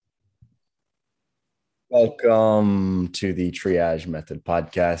Welcome to the Triage Method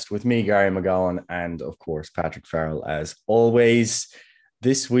podcast with me, Gary McGowan, and of course, Patrick Farrell, as always.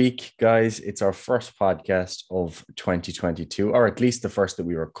 This week, guys, it's our first podcast of 2022, or at least the first that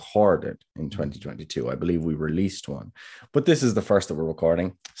we recorded in 2022. I believe we released one, but this is the first that we're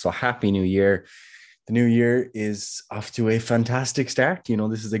recording. So, Happy New Year. The new year is off to a fantastic start.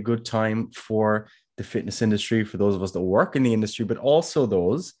 This is a good time for the fitness industry, for those of us that work in the industry, but also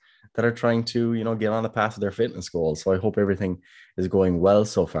those that are trying to, get on the path of their fitness goals. So I hope everything is going well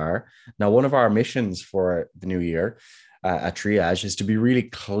so far. Now, one of our missions for the new year at Triage is to be really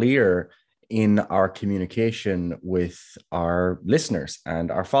clear in our communication with our listeners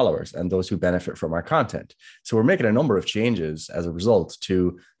and our followers and those who benefit from our content. So we're making a number of changes as a result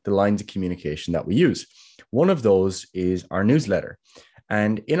to the lines of communication that we use. One of those is our newsletter.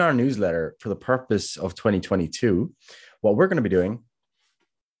 And in our newsletter, for the purpose of 2022, what we're going to be doing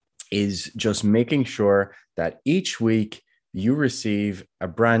is just making sure that each week you receive a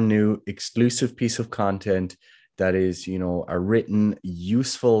brand new exclusive piece of content that is, a written,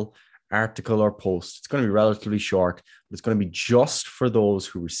 useful article or post. It's going to be relatively short, but it's going to be just for those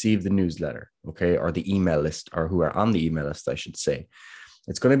who receive the newsletter, okay, or the email list, or who are on the email list, I should say.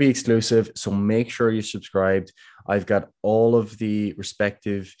 It's going to be exclusive, so make sure you're subscribed. I've got all of the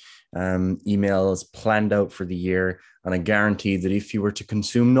respective emails planned out for the year, and I guarantee that if you were to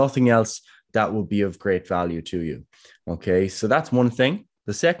consume nothing else, that will be of great value to you. Okay, so that's one thing.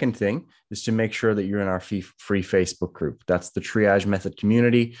 The second thing is to make sure that you're in our free Facebook group. That's the Triage Method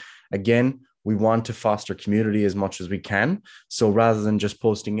community. Again, we want to foster community as much as we can. So rather than just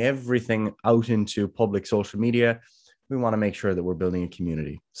posting everything out into public social media, we want to make sure that we're building a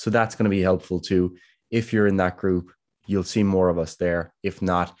community. So that's going to be helpful too. If you're in that group, you'll see more of us there. If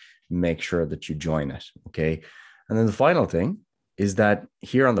not, make sure that you join it. Okay. And then the final thing is that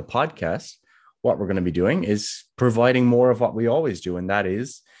here on the podcast, what we're going to be doing is providing more of what we always do. And that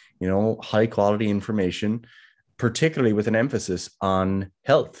is, high quality information, particularly with an emphasis on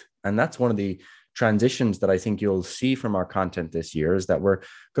health. And that's one of the transitions that I think you'll see from our content this year, is that we're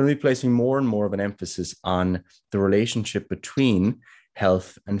going to be placing more and more of an emphasis on the relationship between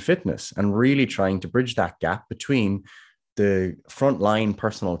health and fitness, and really trying to bridge that gap between the frontline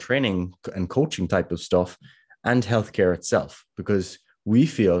personal training and coaching type of stuff and healthcare itself, because we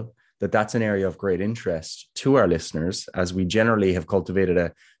feel that that's an area of great interest to our listeners, as we generally have cultivated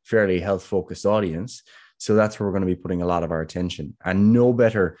a fairly health focused audience. So that's where we're going to be putting a lot of our attention, and no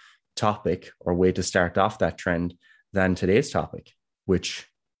better topic or way to start off that trend than today's topic, which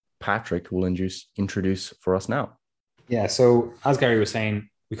Patrick will introduce for us now. Yeah. So as Gary was saying,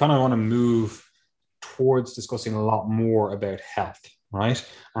 we kind of want to move towards discussing a lot more about health, right?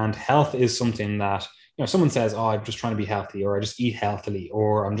 And health is something that, someone says, oh, I'm just trying to be healthy, or I just eat healthily,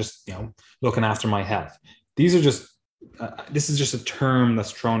 or I'm just, looking after my health. These are just, this is just a term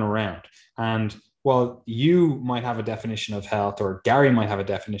that's thrown around. And well, you might have a definition of health, or Gary might have a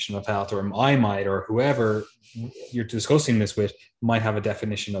definition of health, or I might, or whoever you're discussing this with might have a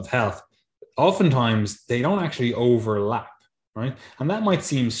definition of health. Oftentimes, they don't actually overlap, right? And that might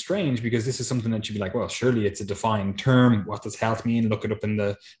seem strange, because this is something that you'd be like, well, surely it's a defined term. What does health mean? Look it up in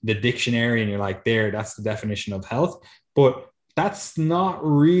the dictionary, and you're like, that's the definition of health. But that's not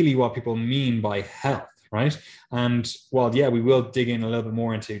really what people mean by health. Right. And while, yeah, we will dig in a little bit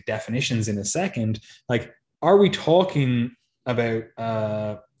more into definitions in a second, like, are we talking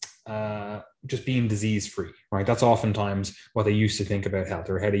about just being disease free? Right. That's oftentimes what they used to think about health,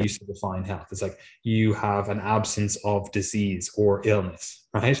 or how they used to define health. It's like you have an absence of disease or illness.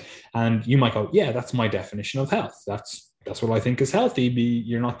 Right. And you might go, yeah, that's my definition of health. That's what I think is healthy.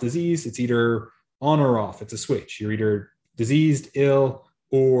 You're not diseased. It's either on or off. It's a switch. You're either diseased, ill,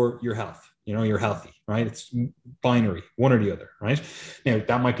 or you're healthy. You're healthy, right? It's binary, one or the other, right? Now,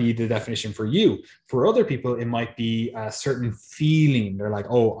 that might be the definition for you. For other people, it might be a certain feeling. They're like,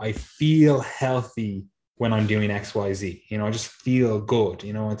 oh, I feel healthy when I'm doing X, Y, Z. I just feel good.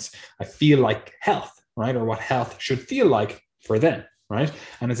 I feel like health, right? Or what health should feel like for them, right?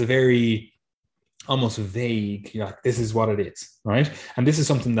 And it's a very almost vague, like, this is what it is, right? And this is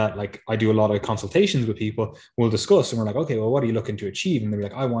something that, like, I do a lot of consultations with people, we'll discuss, and we're like, okay, well, what are you looking to achieve? And they're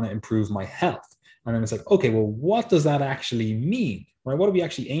like, I want to improve my health. And then it's like, okay, well, what does that actually mean, right? What are we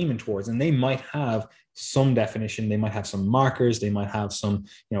actually aiming towards? And they might have some definition, they might have some markers, they might have some,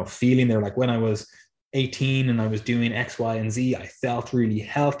 feeling. They're like, when I was 18 and I was doing X, Y, and Z, I felt really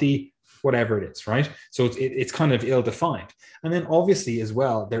healthy, whatever it is, right? So it's kind of ill-defined. And then obviously as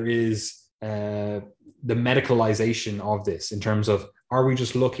well, there is the medicalization of this, in terms of, are we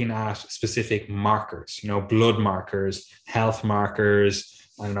just looking at specific markers, blood markers, health markers,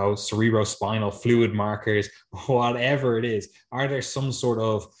 I don't know, cerebrospinal fluid markers, whatever it is? Are there some sort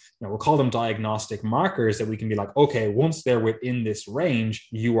of, we'll call them diagnostic markers that we can be like, okay, once they're within this range,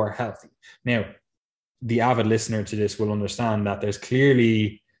 you are healthy. Now, the avid listener to this will understand that there's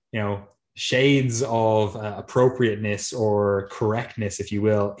clearly, shades of appropriateness or correctness, if you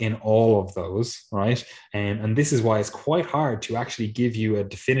will, in all of those, right? And this is why it's quite hard to actually give you a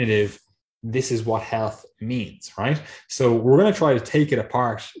definitive, this is what health means, right? So we're going to try to take it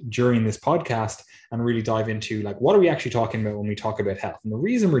apart during this podcast and really dive into like, what are we actually talking about when we talk about health? And the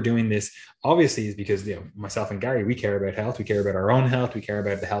reason we're doing this obviously is because, myself and Gary, we care about health. We care about our own health. We care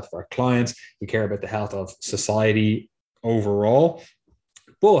about the health of our clients. We care about the health of society overall.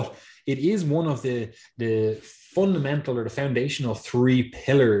 But it is one of the fundamental or the foundational 3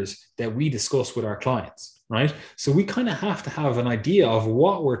 pillars that we discuss with our clients, right? So we kind of have to have an idea of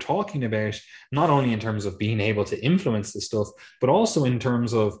what we're talking about, not only in terms of being able to influence this stuff, but also in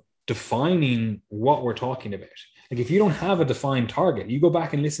terms of defining what we're talking about. Like if you don't have a defined target, you go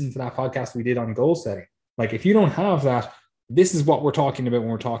back and listen to that podcast we did on goal setting. Like if you don't have that, this is what we're talking about when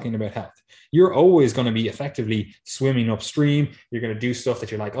we're talking about health. You're always going to be effectively swimming upstream. You're going to do stuff that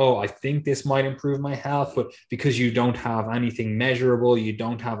you're like, oh, I think this might improve my health, but because you don't have anything measurable, you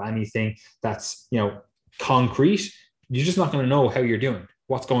don't have anything that's, concrete, you're just not going to know how you're doing,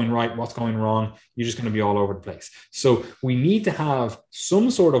 what's going right, what's going wrong. You're just going to be all over the place. So we need to have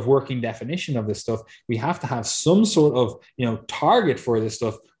some sort of working definition of this stuff. We have to have some sort of, target for this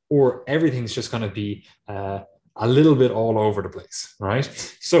stuff, or everything's just going to be, a little bit all over the place, right?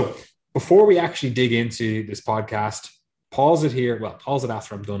 So before we actually dig into this podcast, pause it here. Well, pause it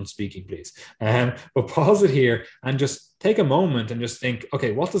after I'm done speaking, please. But pause it here and just take a moment and just think,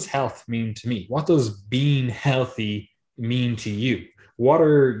 okay, what does health mean to me? What does being healthy mean to you? What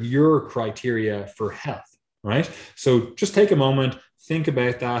are your criteria for health, right? So just take a moment, think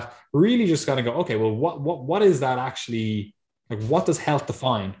about that. Really just kind of go, okay, well, what is that actually, like what does health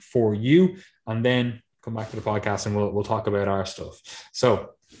define for you? And then come back to the podcast and we'll talk about our stuff. So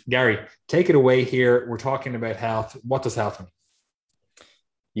Gary, take it away here. We're talking about health. What does health mean?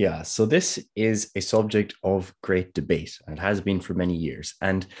 Yeah, so this is a subject of great debate, and it has been for many years,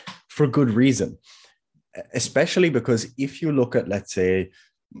 and for good reason, especially because if you look at, let's say,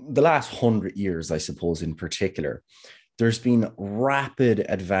 the last 100 years, I suppose in particular, there's been rapid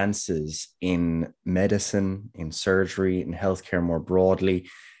advances in medicine, in surgery, in healthcare more broadly,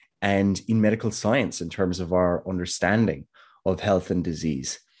 and in medical science in terms of our understanding of health and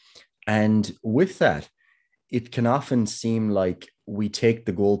disease. And with that, it can often seem like we take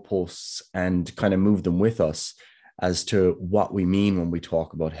the goalposts and kind of move them with us as to what we mean when we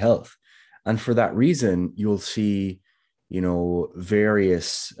talk about health. And for that reason, you'll see,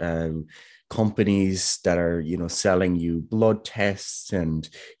 various companies that are, selling you blood tests, and,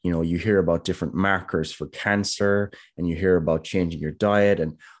 you hear about different markers for cancer, and you hear about changing your diet,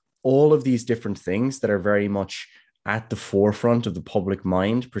 and all of these different things that are very much at the forefront of the public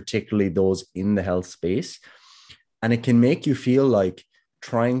mind, particularly those in the health space. And it can make you feel like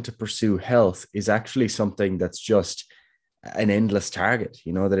trying to pursue health is actually something that's just an endless target,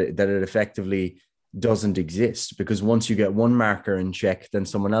 that it effectively doesn't exist, because once you get one marker in check, then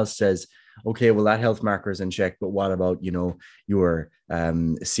someone else says, okay, well, that health marker is in check, but what about, your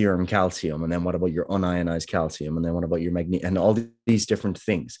serum calcium? And then what about your unionized calcium? And then what about your magnesium? And all these different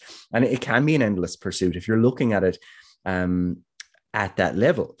things. And it can be an endless pursuit if you're looking at it at that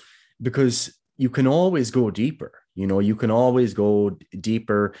level, because you can always go deeper. You can always go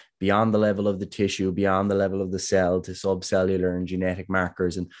deeper beyond the level of the tissue, beyond the level of the cell, to subcellular and genetic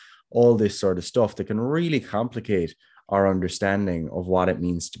markers and all this sort of stuff that can really complicate our understanding of what it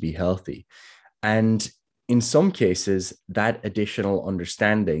means to be healthy. And in some cases, that additional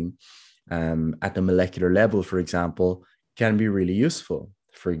understanding at the molecular level, for example, can be really useful.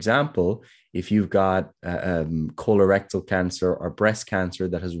 For example, if you've got colorectal cancer or breast cancer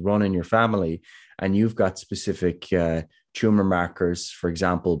that has run in your family, and you've got specific tumor markers, for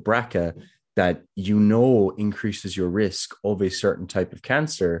example, BRCA, that increases your risk of a certain type of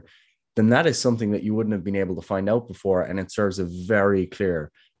cancer, then that is something that you wouldn't have been able to find out before, and it serves a very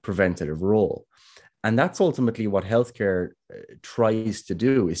clear preventative role. And that's ultimately what healthcare tries to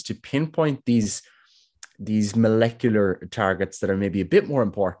do, is to pinpoint these molecular targets that are maybe a bit more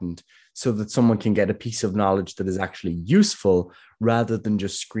important, so that someone can get a piece of knowledge that is actually useful, rather than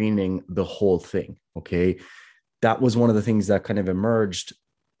just screening the whole thing. Okay. That was one of the things that kind of emerged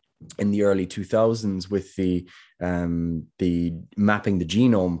in the early 2000s with the Mapping the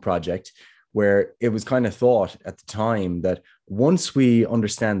Genome project, where it was kind of thought at the time that once we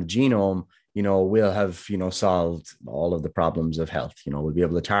understand the genome, we'll have, solved all of the problems of health. We'll be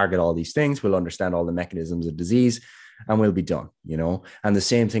able to target all these things. We'll understand all the mechanisms of disease and we'll be done, and the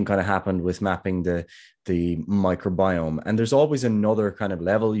same thing kind of happened with mapping the microbiome. And there's always another kind of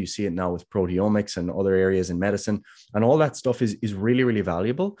level. You see it now with proteomics and other areas in medicine, and all that stuff is really, really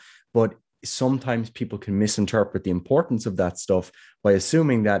valuable. But sometimes people can misinterpret the importance of that stuff by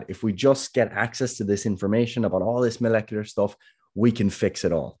assuming that if we just get access to this information about all this molecular stuff, we can fix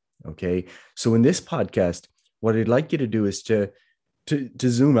it all. Okay. So in this podcast, what I'd like you to do is to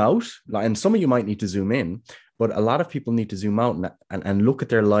zoom out, and some of you might need to zoom in, but a lot of people need to zoom out and look at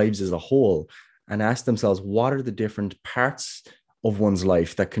their lives as a whole and ask themselves, what are the different parts of one's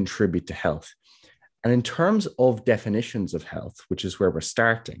life that contribute to health? And in terms of definitions of health, which is where we're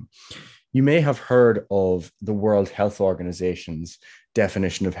starting, you may have heard of the World Health Organization's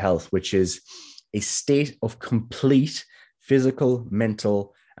definition of health, which is a state of complete physical,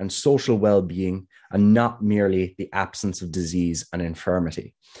 mental, and social well-being, and not merely the absence of disease and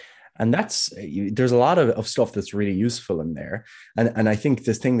infirmity. And there's a lot of stuff that's really useful in there. And I think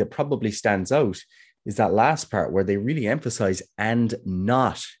the thing that probably stands out is that last part where they really emphasize and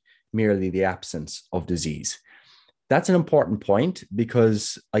not merely the absence of disease. That's an important point,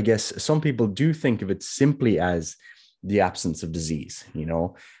 because I guess some people do think of it simply as the absence of disease,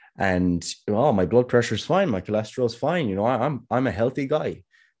 and, oh, my blood pressure is fine, my cholesterol is fine, I'm a healthy guy,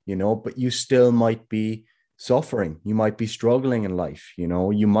 but you still might be suffering. You might be struggling in life.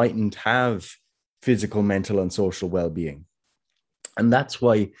 You mightn't have physical, mental, and social well-being. And that's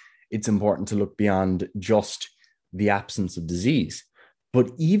why it's important to look beyond just the absence of disease. But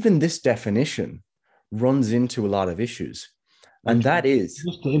even this definition runs into a lot of issues. And that is,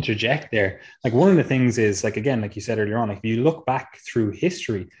 just to interject there, like one of the things is, like, again, like you said earlier on, like if you look back through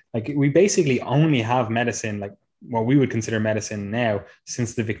history, like we basically only have medicine, like what we would consider medicine now,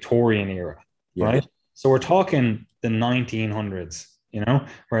 since the Victorian era, right? So we're talking the 1900s,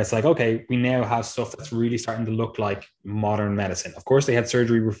 where it's like, okay, we now have stuff that's really starting to look like modern medicine. Of course, they had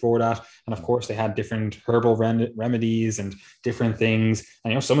surgery before that. And of course, they had different herbal remedies and different things.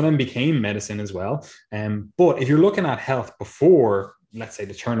 And, some of them became medicine as well. But if you're looking at health before, let's say,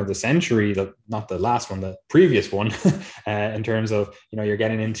 the turn of the century, not the last one, the previous one, in terms of, you're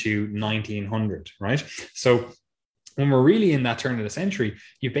getting into 1900, right? So when we're really in that turn of the century,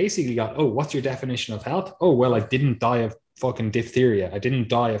 you basically got, oh, what's your definition of health? Oh, well, I didn't die of fucking diphtheria. I didn't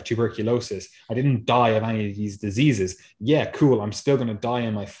die of tuberculosis. I didn't die of any of these diseases. Yeah, cool. I'm still going to die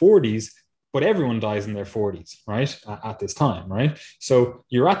in my 40s, but everyone dies in their 40s, right? At this time, right? So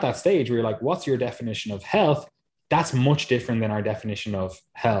you're at that stage where you're like, what's your definition of health? That's much different than our definition of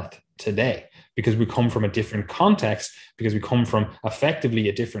health today, because we come from a different context, because we come from effectively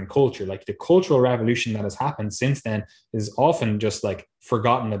a different culture. Like the cultural revolution that has happened since then is often just like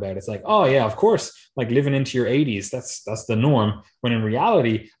forgotten about. It's like, oh yeah, of course, like living into your 80s, that's the norm. When in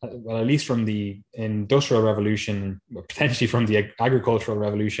reality, well, at least from the industrial revolution, potentially from the agricultural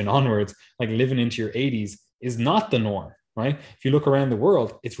revolution onwards, like living into your 80s is not the norm. Right? If you look around the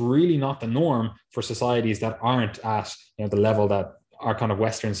world, it's really not the norm for societies that aren't at the level that our kind of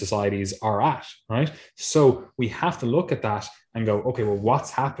Western societies are at, right? So we have to look at that and go, okay, well,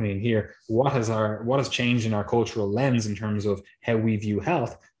 what's happening here? What has changed in our cultural lens in terms of how we view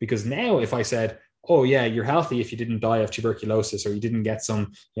health? Because now, if I said, oh yeah, you're healthy if you didn't die of tuberculosis or you didn't get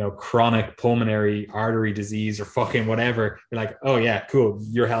some, chronic pulmonary artery disease or fucking whatever, you're like, oh yeah, cool,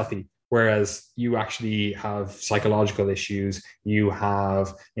 you're healthy. Whereas you actually have psychological issues, you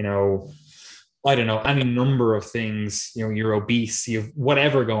have, I don't know, any number of things, you're obese, you have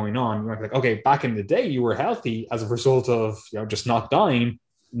whatever going on. You're like, okay, back in the day, you were healthy as a result of, just not dying.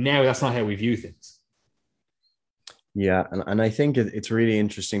 Now that's not how we view things. Yeah. And I think it's really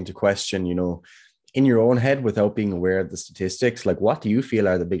interesting to question, in your own head, without being aware of the statistics, like what do you feel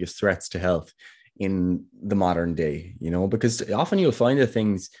are the biggest threats to health in the modern day? Because often you'll find that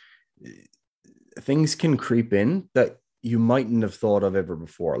things can creep in that you mightn't have thought of ever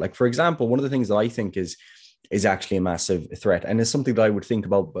before. Like, for example, one of the things that I think is actually a massive threat, and is something that I would think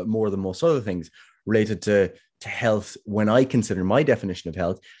about but more than most other things related to health when I consider my definition of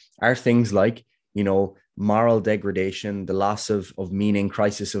health, are things like, moral degradation, the loss of meaning,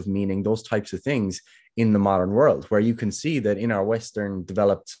 crisis of meaning, those types of things in the modern world, where you can see that in our Western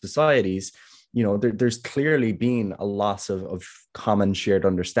developed societies, there's clearly been a loss of common shared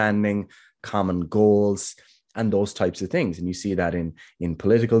understanding, common goals, and those types of things. And you see that in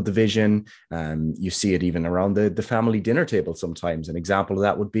political division. You see it even around the family dinner table sometimes. An example of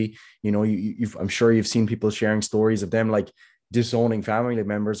that would be, I'm sure you've seen people sharing stories of them like disowning family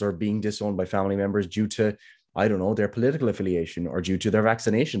members or being disowned by family members due to I don't know, their political affiliation, or due to their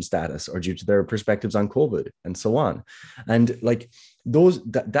vaccination status, or due to their perspectives on COVID, and so on. And like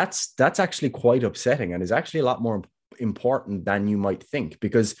that's actually quite upsetting, and is actually a lot more important than you might think.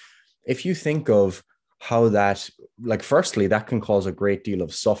 Because if you think of how that, like, firstly, that can cause a great deal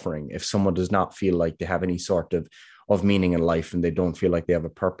of suffering if someone does not feel like they have any sort of meaning in life, and they don't feel like they have a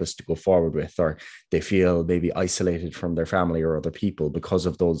purpose to go forward with, or they feel maybe isolated from their family or other people because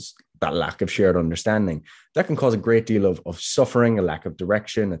of that lack of shared understanding. That can cause a great deal of suffering, a lack of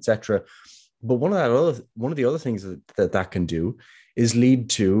direction, etc. But one of the other things that can do is lead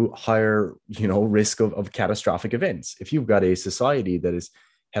to higher, risk of catastrophic events. If you've got a society that is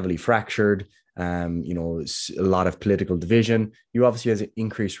heavily fractured, a lot of political division, you obviously have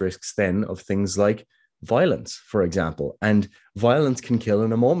increased risks then of things like violence, for example. And violence can kill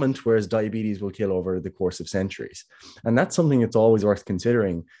in a moment, whereas diabetes will kill over the course of centuries. And that's something that's always worth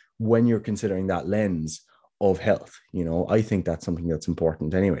considering when you're considering that lens of health. I think that's something that's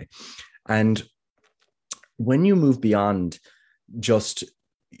important anyway. And when you move beyond just,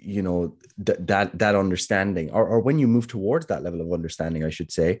 that understanding, or when you move towards that level of understanding, I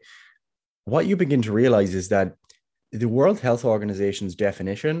should say, what you begin to realize is that the World Health Organization's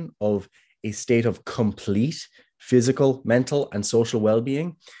definition of a state of complete physical, mental, and social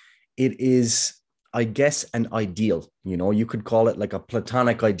well-being, it is, I guess, an ideal. You could call it like a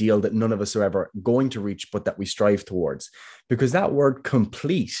platonic ideal that none of us are ever going to reach, but that we strive towards, because that word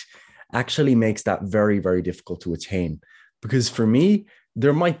complete actually makes that very, very difficult to attain. Because for me,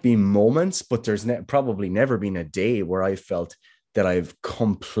 there might be moments, but there's probably never been a day where I felt that I've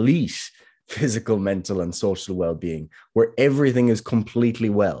complete physical, mental, and social well-being, where everything is completely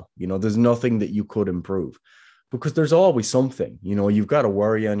well. There's nothing that you could improve, because there's always something. You've got a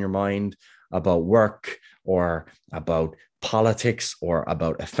worry on your mind about work, or about politics, or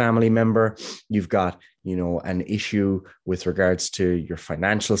about a family member. You've got, an issue with regards to your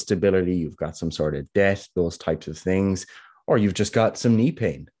financial stability. You've got some sort of debt, those types of things, or you've just got some knee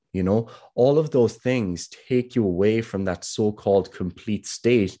pain. All of those things take you away from that so-called complete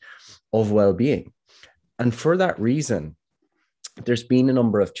state of well-being. And for that reason, there's been a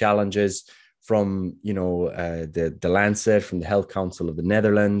number of challenges from, the Lancet, from the Health Council of the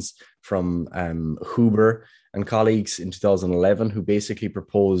Netherlands, from Huber and colleagues in 2011, who basically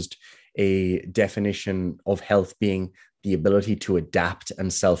proposed a definition of health being the ability to adapt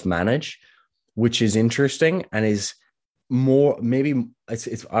and self-manage, which is interesting, and is more, maybe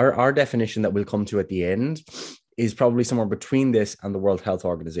it's our definition that we'll come to at the end is probably somewhere between this and the World Health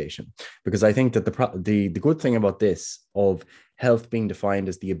Organization. Because I think that the good thing about this, of health being defined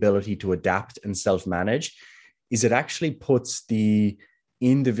as the ability to adapt and self-manage, is it actually puts the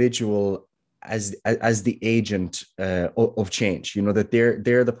individual as the agent of change. That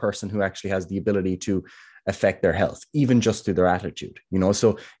they're the person who actually has the ability to affect their health, even just through their attitude.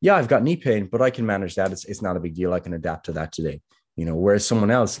 So yeah, I've got knee pain, but I can manage that. It's not a big deal. I can adapt to that today. Whereas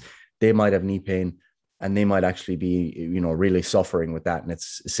someone else, they might have knee pain, and they might actually be, really suffering with that, and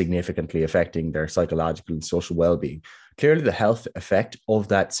it's significantly affecting their psychological and social well-being. Clearly, the health effect of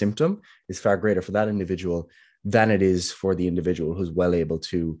that symptom is far greater for that individual than it is for the individual who's well able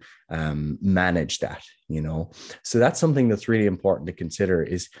to manage that. So that's something that's really important to consider.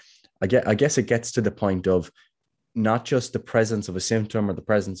 Is I guess it gets to the point of not just the presence of a symptom, or the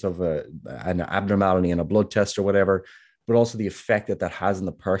presence of an abnormality in a blood test or whatever, but also the effect that has on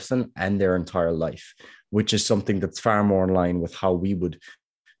the person and their entire life, which is something that's far more in line with how we would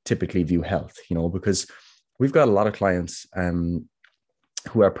typically view health, because we've got a lot of clients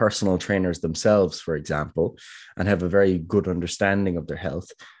who are personal trainers themselves, for example, and have a very good understanding of their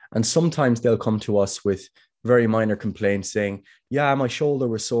health. And sometimes they'll come to us with very minor complaints saying, yeah, my shoulder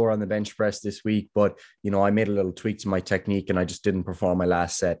was sore on the bench press this week, but, I made a little tweak to my technique and I just didn't perform my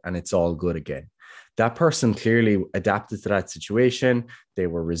last set, and it's all good again. That person clearly adapted to that situation. They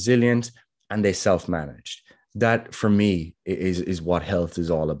were resilient and they self-managed. That, for me, is what health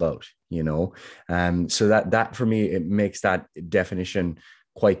is all about, so that for me, it makes that definition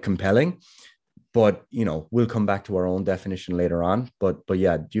quite compelling. But, we'll come back to our own definition later on. But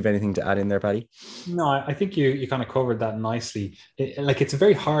yeah, do you have anything to add in there, Paddy? No, I think you kind of covered that nicely. It's a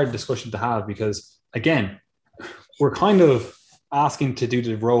very hard discussion to have, because, again, we're kind of asking to do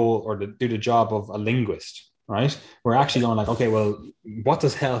the role, or to do the job of a linguist, right? We're actually going like, okay, well, what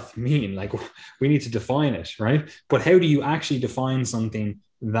does health mean? Like, we need to define it, right? But how do you actually define something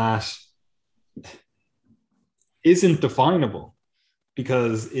that isn't definable?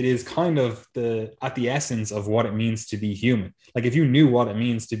 Because it is kind of at the essence of what it means to be human. Like, if you knew what it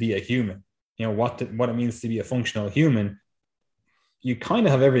means to be a human, what it means to be a functional human, you kind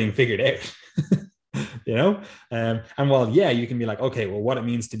of have everything figured out. you know? And while, yeah, you can be like, okay, well, what it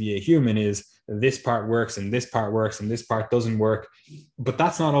means to be a human is this part works and this part works and this part doesn't work. But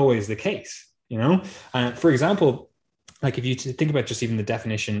that's not always the case, you know? For example, like if you think about just even the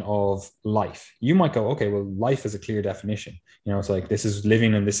definition of life, you might go, okay, well, life is a clear definition. You know, it's like this is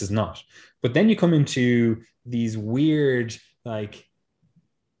living and this is not. But then you come into these weird, like,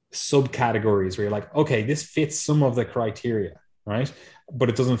 subcategories where you're like, okay, this fits some of the criteria, right? But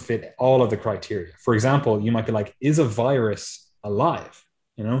it doesn't fit all of the criteria. For example, you might be like, is a virus alive?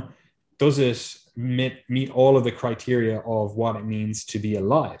 You know, does it meet all of the criteria of what it means to be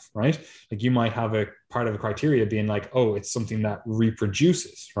alive, right? Like you might have a part of the criteria being like, oh, it's something that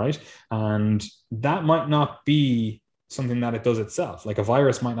reproduces, right? And that might not be something that it does itself. Like a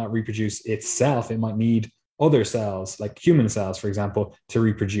virus might not reproduce itself. It might need other cells, like human cells, for example, to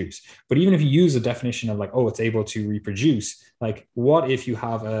reproduce. But even if you use a definition of like, oh, it's able to reproduce, like what if you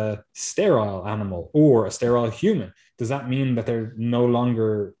have a sterile animal or a sterile human? Does that mean that they're no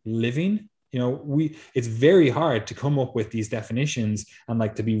longer living? You know, it's very hard to come up with these definitions and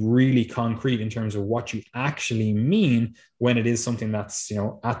like to be really concrete in terms of what you actually mean when it is something that's, you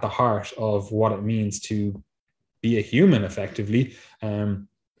know, at the heart of what it means to be a human effectively.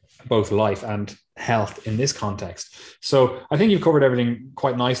 Both life and health in this context. So I think you've covered everything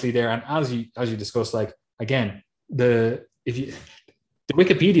quite nicely there. And as you discussed, like again, the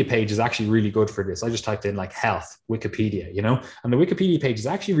Wikipedia page is actually really good for this. I just typed in like health Wikipedia, you know, and the Wikipedia page is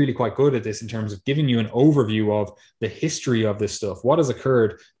actually really quite good at this in terms of giving you an overview of the history of this stuff, what has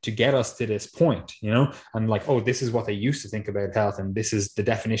occurred to get us to this point, you know, and like, oh, this is what they used to think about health, and this is the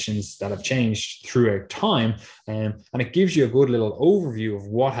definitions that have changed throughout time, and it gives you a good little overview of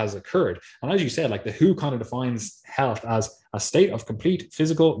what has occurred. And as you said, like the WHO kind of defines health as a state of complete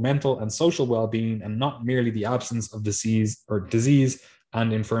physical, mental, and social well-being, and not merely the absence of disease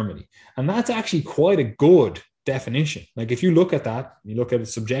and infirmity. And that's actually quite a good definition. Like if you look at that, you look at it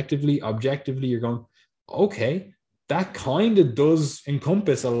subjectively, objectively, you're going, okay, that kind of does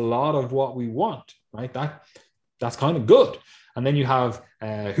encompass a lot of what we want, right? That's kind of good. And then you have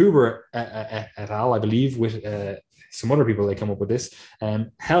Huber et al., I believe, with some other people, they come up with this,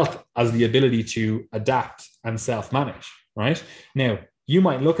 health as the ability to adapt and self-manage, right? Now, you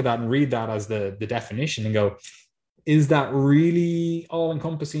might look at that and read that as the definition and go, is that really all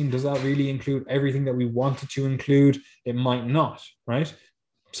encompassing? Does that really include everything that we wanted to include? It might not, right?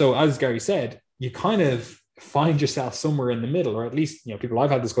 So as Gary said, you kind of find yourself somewhere in the middle, or at least, you know, people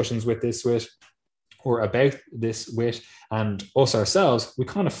I've had discussions with this with, or about this with, and us ourselves, we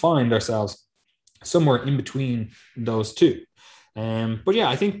kind of find ourselves somewhere in between those two. But yeah,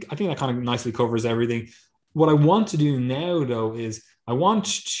 I think that kind of nicely covers everything. What I want to do now, though, is I want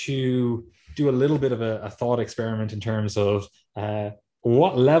to do a little bit of a thought experiment in terms of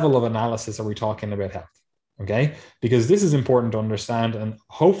what level of analysis are we talking about health? Okay, because this is important to understand and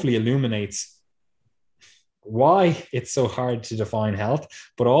hopefully illuminates why it's so hard to define health,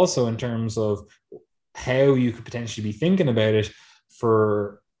 but also in terms of how you could potentially be thinking about it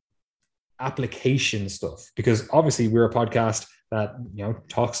for application stuff. Because obviously we're a podcast that, you know,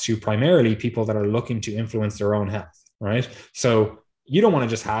 talks to primarily people that are looking to influence their own health, right? So you don't want to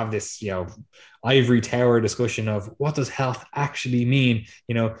just have this, you know, ivory tower discussion of what does health actually mean.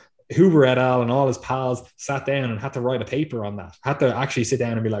 You know, Huber et al. And all his pals sat down and had to write a paper on that, had to actually sit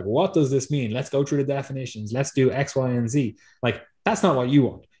down and be like, what does this mean? Let's go through the definitions. Let's do X, Y, and Z. Like, that's not what you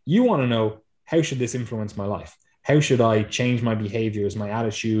want. You want to know, how should this influence my life? How should I change my behaviors, my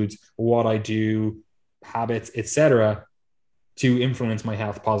attitudes, what I do, habits, etc., to influence my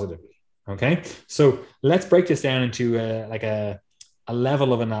health positively? Okay, so let's break this down into a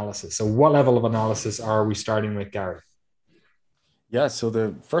level of analysis. So what level of analysis are we starting with, Gary? Yeah, so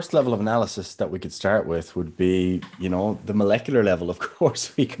the first level of analysis that we could start with would be, you know, the molecular level. Of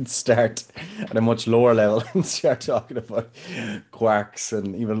course, we could start at a much lower level and start talking about quarks,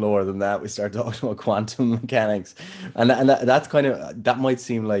 and even lower than that, we start talking about quantum mechanics. And that's kind of, that might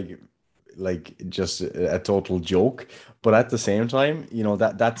seem like just a total joke, but at the same time, you know,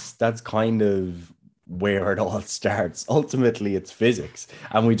 that's kind of where it all starts. Ultimately, it's physics,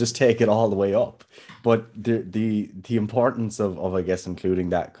 and we just take it all the way up. But the importance of I guess including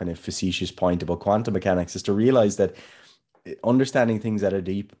that kind of facetious point about quantum mechanics is to realize that understanding things at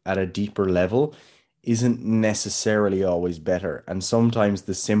a deeper level isn't necessarily always better, and sometimes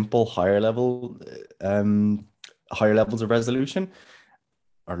the simple higher levels of resolution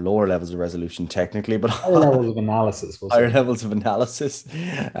or lower levels of resolution technically, but Higher levels of analysis, we'll higher say. levels of analysis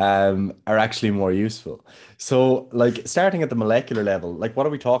are actually more useful. So, like starting at the molecular level, like what are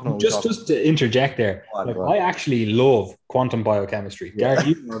we talking about when we Just talk? just to interject there, Go on, like go on. I actually love quantum biochemistry. Yeah. Gary,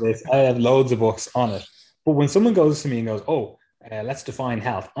 you know this. I have loads of books on it. But when someone goes to me and goes, "Oh, let's define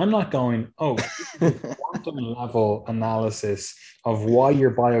health," I'm not going, "Oh, this is a quantum level analysis of why your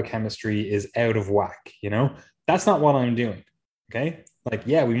biochemistry is out of whack." You know, that's not what I'm doing. Okay, like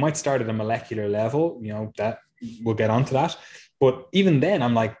yeah, we might start at a molecular level. You know that we'll get onto that. But even then,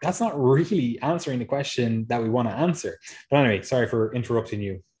 I'm like, that's not really answering the question that we want to answer. But anyway, sorry for interrupting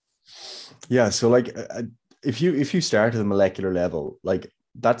you. Yeah, so like if you start at the molecular level, like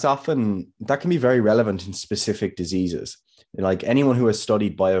that can be very relevant in specific diseases. Like anyone who has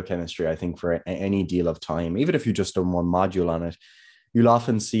studied biochemistry, I think for any deal of time, even if you just done one module on it, you'll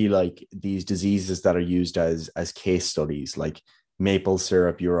often see like these diseases that are used as case studies, like maple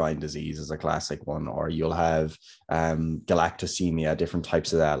syrup urine disease is a classic one, or you'll have galactosemia, different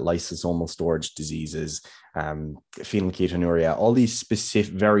types of that, lysosomal storage diseases, phenylketonuria, all these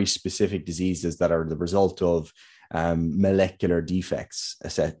specific, very specific diseases that are the result of molecular defects,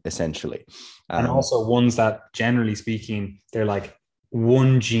 essentially. And also ones that, generally speaking, they're like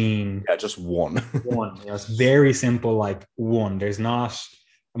one gene, Yeah, just one. one. You know, it's very simple, like one. There's not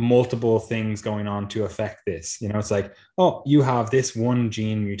multiple things going on to affect this. You know, it's like, oh, you have this one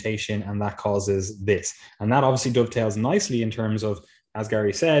gene mutation and that causes this. And that obviously dovetails nicely in terms of, as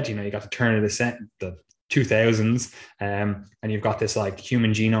Gary said, you know, you got to turn the 2000s, and you've got this like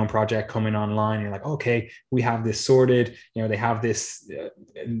human genome project coming online. You're like, okay, we have this sorted. You know, they have this.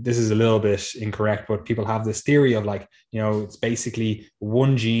 This is a little bit incorrect, but people have this theory of like, you know, it's basically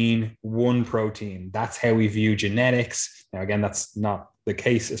one gene, one protein. That's how we view genetics. Now, again, that's not the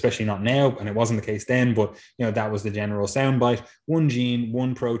case, especially not now, and it wasn't the case then. But you know, that was the general soundbite: one gene,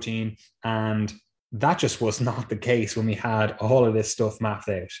 one protein, and that just was not the case when we had all of this stuff mapped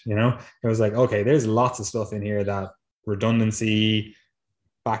out. You know, it was like, okay, there's lots of stuff in here that redundancy,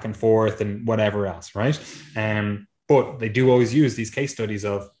 back and forth, and whatever else, right? But they do always use these case studies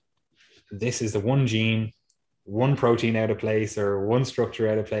of this is the one gene, one protein out of place, or one structure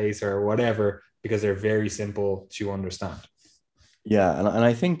out of place, or whatever, because they're very simple to understand. Yeah, and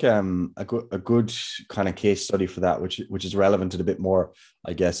I think a good kind of case study for that, which is relevant and a bit more,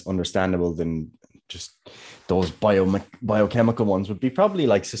 I guess, understandable than just those biochemical ones, would be probably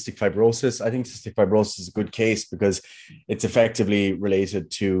like cystic fibrosis. I think cystic fibrosis is a good case because it's effectively related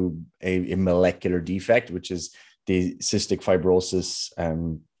to a molecular defect, which is the cystic fibrosis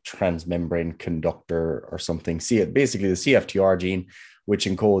transmembrane conductor or something. See it basically the CFTR gene, which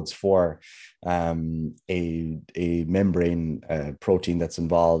encodes for a membrane protein that's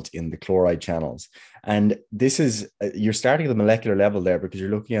involved in the chloride channels. And this is, you're starting at the molecular level there because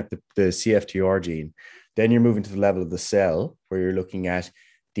you're looking at the CFTR gene. Then you're moving to the level of the cell where you're looking at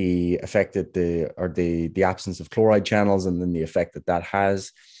the effect that the absence of chloride channels and then the effect that that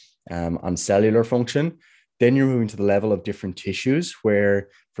has on cellular function. Then you're moving to the level of different tissues where,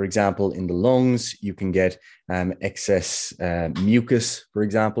 for example, in the lungs, you can get excess mucus, for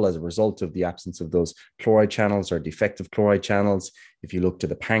example, as a result of the absence of those chloride channels or defective chloride channels. If you look to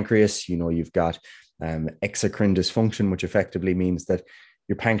the pancreas, you know, you've got exocrine dysfunction, which effectively means that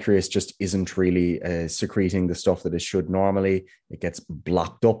your pancreas just isn't really secreting the stuff that it should normally. It gets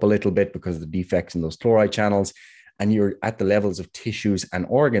blocked up a little bit because of the defects in those chloride channels. And you're at the levels of tissues and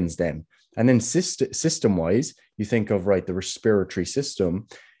organs then. And then system-wise, you think of, right, the respiratory system.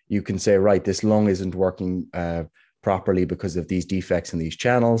 You can say, right, this lung isn't working properly because of these defects in these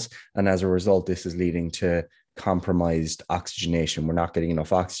channels. And as a result, this is leading to compromised oxygenation. We're not getting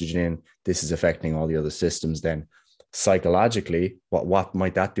enough oxygen in. This is affecting all the other systems then. Psychologically, what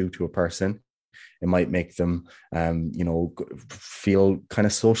might that do to a person? It might make them, feel kind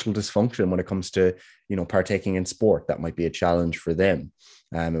of social dysfunction when it comes to, partaking in sport. That might be a challenge for them.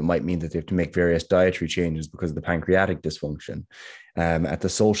 It might mean that they have to make various dietary changes because of the pancreatic dysfunction. At the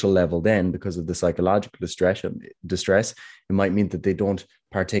social level, then, because of the psychological distress, it might mean that they don't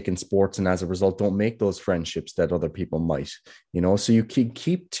partake in sports and as a result don't make those friendships that other people might. So you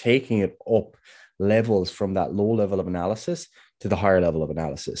keep taking it up levels from that low level of analysis to the higher level of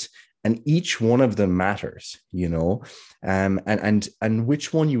analysis. And each one of them matters, and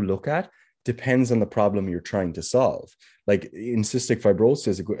which one you look at depends on the problem you're trying to solve. Like in cystic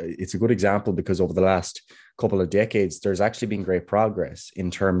fibrosis, it's a good example because over the last couple of decades, there's actually been great progress in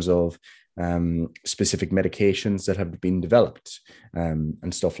terms of specific medications that have been developed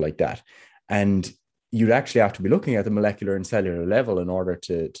and stuff like that. And you'd actually have to be looking at the molecular and cellular level in order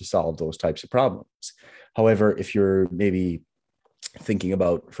to solve those types of problems. However, if you're maybe thinking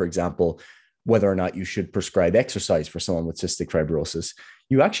about, for example, whether or not you should prescribe exercise for someone with cystic fibrosis,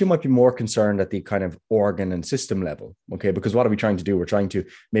 you actually might be more concerned at the kind of organ and system level. Okay. Because what are we trying to do? We're trying to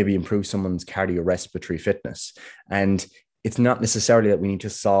maybe improve someone's cardiorespiratory fitness. And it's not necessarily that we need to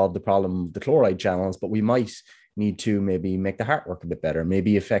solve the problem of the chloride channels, but we might need to maybe make the heart work a bit better,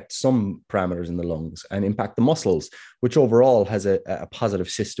 maybe affect some parameters in the lungs and impact the muscles, which overall has a positive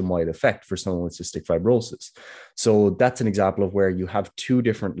system-wide effect for someone with cystic fibrosis. So that's an example of where you have two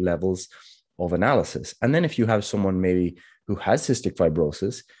different levels of analysis. And then if you have someone maybe who has cystic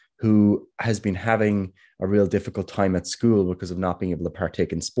fibrosis, who has been having a real difficult time at school because of not being able to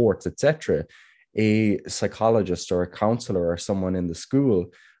partake in sports, etc., a psychologist or a counselor or someone in the school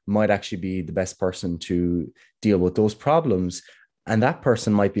might actually be the best person to deal with those problems. And that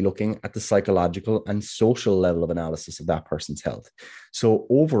person might be looking at the psychological and social level of analysis of that person's health. So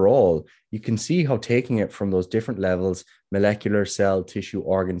overall, you can see how taking it from those different levels, molecular, cell, tissue,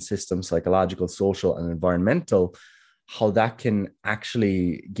 organ, system, psychological, social, and environmental, how that can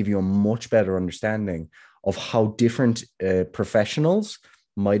actually give you a much better understanding of how different professionals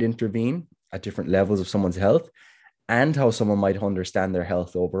might intervene at different levels of someone's health, and how someone might understand their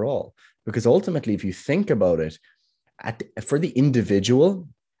health overall. Because ultimately, if you think about it, for the individual,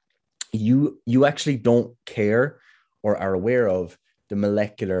 you actually don't care or are aware of the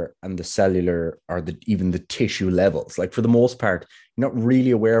molecular and the cellular or even the tissue levels. Like for the most part, you're not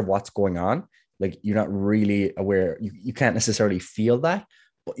really aware of what's going on. Like you're not really aware, you can't necessarily feel that,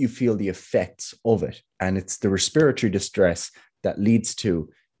 but you feel the effects of it. And it's the respiratory distress that leads to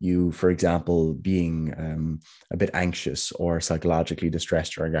you, for example, being a bit anxious or psychologically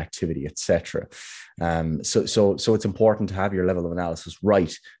distressed during activity, etc. So it's important to have your level of analysis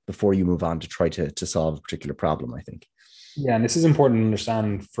right before you move on to try to solve a particular problem, I think. Yeah, and this is important to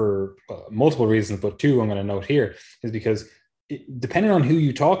understand for multiple reasons, but two I'm going to note here is because depending on who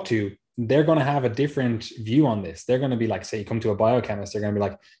you talk to, they're going to have a different view on this. They're going to be like, say, you come to a biochemist, they're going to be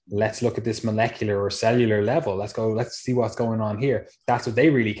like, let's look at this molecular or cellular level. Let's see what's going on here. That's what they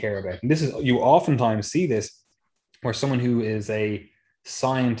really care about. And this is, you oftentimes see this where someone who is a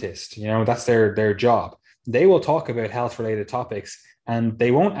scientist, that's their job. They will talk about health related topics, and they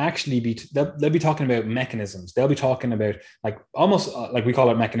won't actually they'll be talking about mechanisms. They'll be talking about like almost like we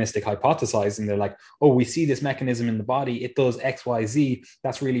call it mechanistic hypothesizing. They're like, oh, we see this mechanism in the body. It does X, Y, Z.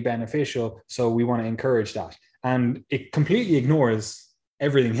 That's really beneficial. So we want to encourage that. And it completely ignores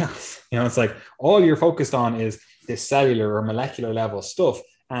everything else. It's like all you're focused on is this cellular or molecular level stuff.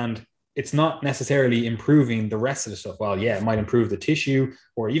 And it's not necessarily improving the rest of the stuff. Well, yeah, it might improve the tissue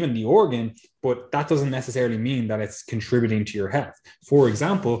or even the organ, but that doesn't necessarily mean that it's contributing to your health. For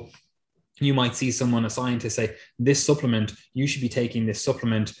example, you might see someone, a scientist, say, this supplement, you should be taking this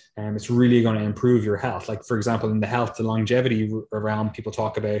supplement, and it's really going to improve your health. Like, for example, in the health to longevity realm, people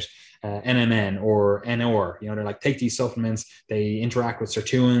talk about NMN or NOR. They're like, take these supplements, they interact with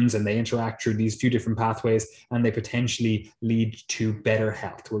sirtuins, and they interact through these few different pathways, and they potentially lead to better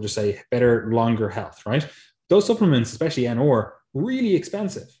health. We'll just say better, longer health, right? Those supplements, especially NOR, really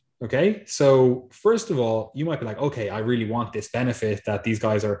expensive. Okay. So first of all, you might be like, okay, I really want this benefit that these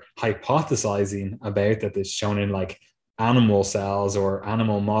guys are hypothesizing about, that is shown in like animal cells or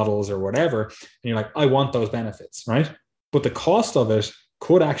animal models or whatever. And you're like, I want those benefits, right? But the cost of it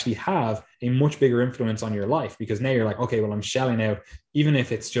could actually have a much bigger influence on your life, because now you're like, okay, well, I'm shelling out, even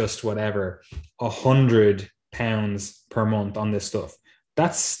if it's just whatever, £100 per month on this stuff.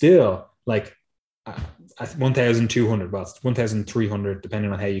 That's still like 1,200, well, it's 1,300,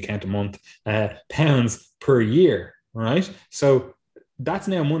 depending on how you count a month, pounds per year, right? So that's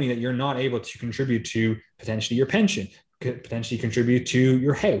now money that you're not able to contribute to potentially your pension, potentially contribute to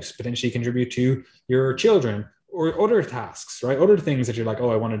your house, potentially contribute to your children or other tasks, right? Other things that you're like,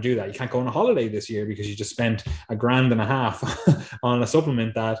 oh, I want to do that. You can't go on a holiday this year because you just spent $1,500 on a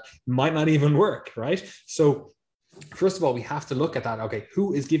supplement that might not even work, right? So first of all, we have to look at that. Okay,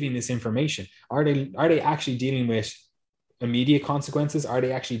 who is giving this information? Are they actually dealing with immediate consequences? Are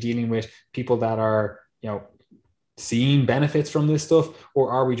they actually dealing with people that are, seeing benefits from this stuff?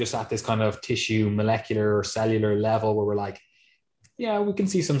 Or are we just at this kind of tissue, molecular, or cellular level where we're like, yeah, we can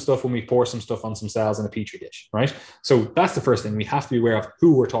see some stuff when we pour some stuff on some cells in a petri dish, right? So that's the first thing. We have to be aware of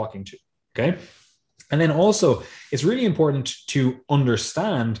who we're talking to, okay? And then also, it's really important to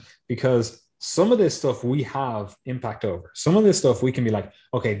understand, because some of this stuff we have impact over. Some of this stuff we can be like,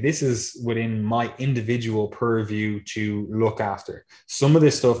 okay, this is within my individual purview to look after. Some of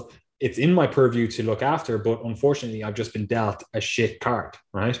this stuff it's in my purview to look after, but unfortunately, I've just been dealt a shit card,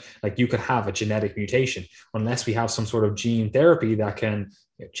 right? Like you could have a genetic mutation unless we have some sort of gene therapy that can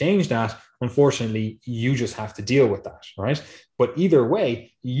change that. Unfortunately, you just have to deal with that, right? But either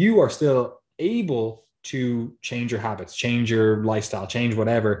way, you are still able to change your habits, change your lifestyle, change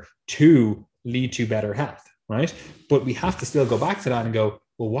whatever to lead to better health, right? But we have to still go back to that and go,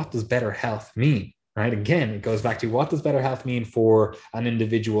 well, what does better health mean? Right. Again, it goes back to what does better health mean for an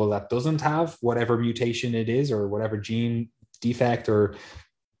individual that doesn't have whatever mutation it is or whatever gene defect or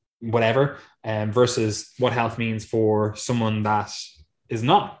whatever, versus what health means for someone that is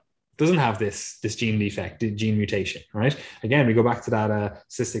not doesn't have this gene defect, gene mutation, right? Again, we go back to that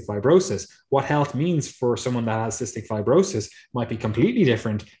cystic fibrosis. What health means for someone that has cystic fibrosis might be completely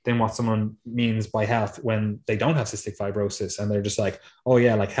different than what someone means by health when they don't have cystic fibrosis. And they're just like, oh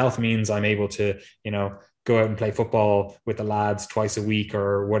yeah, like health means I'm able to, go out and play football with the lads twice a week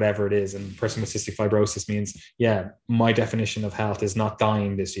or whatever it is. And person with cystic fibrosis means, yeah, my definition of health is not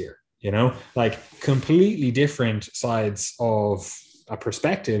dying this year, like completely different sides of a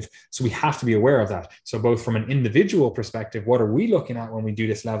perspective. So we have to be aware of that. So both from an individual perspective, what are we looking at when we do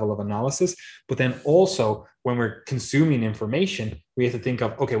this level of analysis? But then also when we're consuming information, we have to think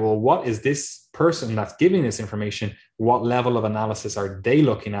of, okay, well, what is this person that's giving this information? What level of analysis are they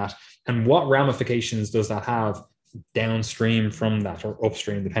looking at? And what ramifications does that have downstream from that or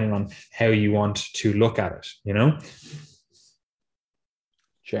upstream, depending on how you want to look at it,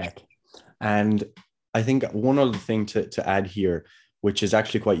 Check. And I think one other thing to add here, which is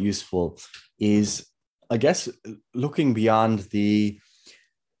actually quite useful, is, I guess, looking beyond the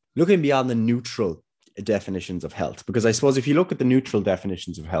neutral definitions of health. Because I suppose if you look at the neutral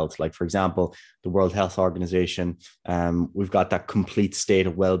definitions of health, like, for example, the World Health Organization, we've got that complete state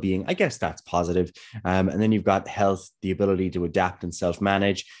of well-being. I guess that's positive. And then you've got health, the ability to adapt and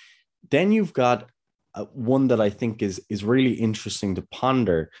self-manage. Then you've got one that I think is really interesting to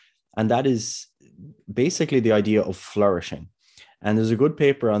ponder, and that is basically the idea of flourishing. And there's a good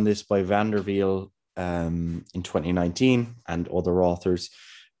paper on this by Van der Wiel in 2019 and other authors.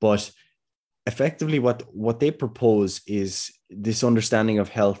 But effectively what they propose is this understanding of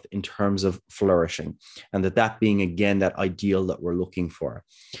health in terms of flourishing, and that being, again, that ideal that we're looking for.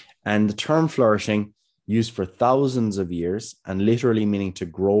 And the term flourishing, used for thousands of years and literally meaning to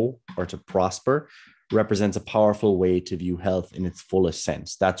grow or to prosper, represents a powerful way to view health in its fullest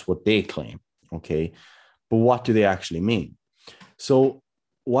sense. That's what they claim. Okay. But what do they actually mean? So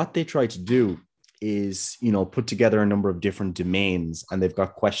what they try to do is, put together a number of different domains, and they've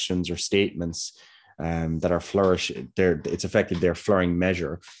got questions or statements that are it's affected their flourishing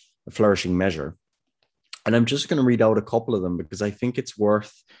measure. And I'm just going to read out a couple of them because I think it's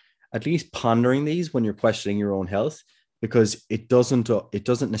worth at least pondering these when you're questioning your own health, because it doesn't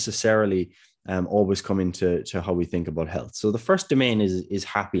necessarily always come into how we think about health. So the first domain is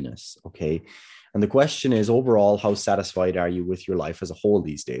happiness. Okay. And the question is, overall, how satisfied are you with your life as a whole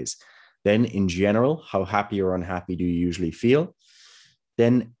these days? Then, in general, how happy or unhappy do you usually feel?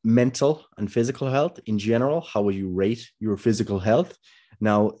 Then, mental and physical health. In general, how would you rate your physical health?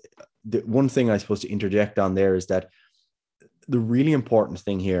 Now, the one thing I suppose to interject on there is that the really important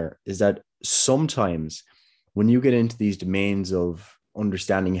thing here is that sometimes when you get into these domains of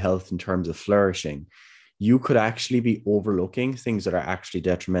understanding health in terms of flourishing, you could actually be overlooking things that are actually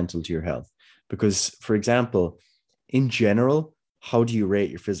detrimental to your health. Because, for example, in general, how do you rate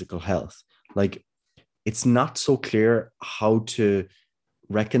your physical health? Like, it's not so clear how to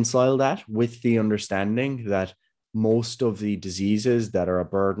reconcile that with the understanding that most of the diseases that are a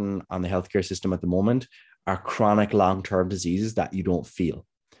burden on the healthcare system at the moment are chronic long-term diseases that you don't feel.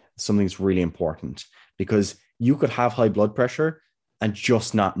 Something's really important, because you could have high blood pressure and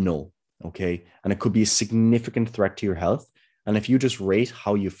just not know, okay? And it could be a significant threat to your health. And if you just rate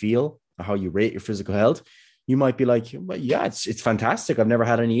how you feel, or how you rate your physical health, you might be like, well, yeah, it's fantastic. I've never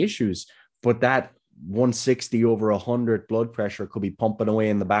had any issues. But that 160 over 100 blood pressure could be pumping away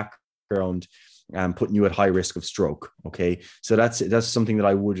in the background and putting you at high risk of stroke. Okay. So that's something that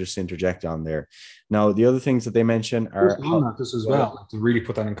I would just interject on there. Now, the other things that they mention are this as well, to really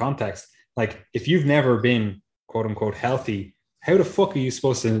put that in context. Like, if you've never been quote unquote healthy, how the fuck are you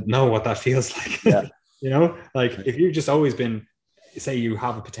supposed to know what that feels like? Yeah. Like, if you've just always been, say you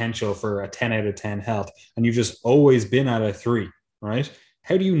have a potential for a 10 out of 10 health and you've just always been at a 3, right?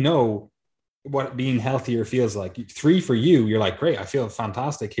 How do you know what being healthier feels like? 3 for you, you're like, great, I feel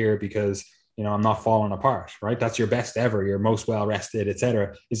fantastic here because, I'm not falling apart, right? That's your best ever. You're most well rested,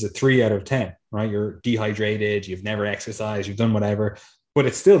 etc. Is a 3 out of 10, right? You're dehydrated. You've never exercised. You've done whatever. but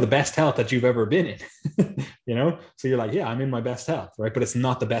it's still the best health that you've ever been in. So you're like, yeah, I'm in my best health, right? But it's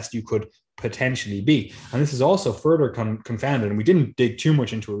not the best you could potentially be. And this is also further confounded, and we didn't dig too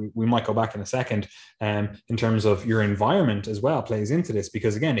much into it. We might go back in a second, in terms of your environment as well plays into this,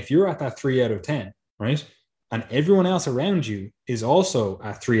 because again, if you're at that 3 out of 10, right, and everyone else around you is also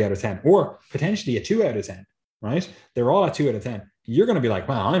at 3 out of 10, or potentially a 2 out of 10, right, they're all at 2 out of 10, you're going to be like,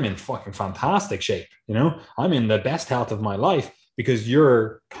 wow, I'm in fucking fantastic shape. I'm in the best health of my life, because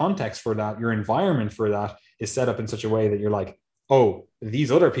your context for that, your environment for that is set up in such a way that you're like, oh,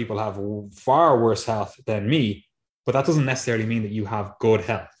 these other people have far worse health than me, but that doesn't necessarily mean that you have good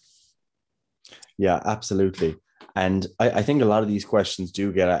health. Yeah, absolutely. And I think a lot of these questions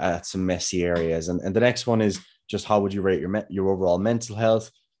do get at some messy areas. And the next one is just how would you rate your overall mental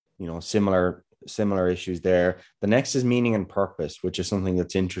health? Similar issues there. The next is meaning and purpose, which is something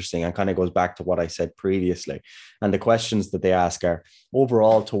that's interesting and kind of goes back to what I said previously. And the questions that they ask are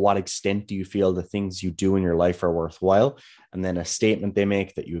overall, to what extent do you feel the things you do in your life are worthwhile? And then a statement they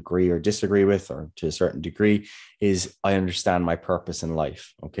make that you agree or disagree with, or to a certain degree, is I understand my purpose in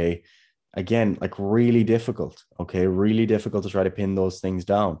life. Okay. Again, like really difficult. Okay. Really difficult to try to pin those things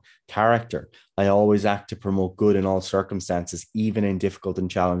down. Character. I always act to promote good in all circumstances, even in difficult and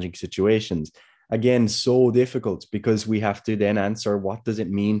challenging situations. Again, so difficult, because we have to then answer, what does it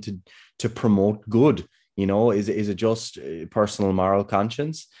mean to promote good? Is it just personal moral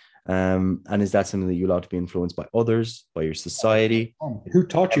conscience? And is that something that you allow to be influenced by others, by your society? Who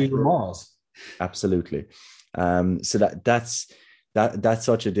taught you your morals? Absolutely. So that's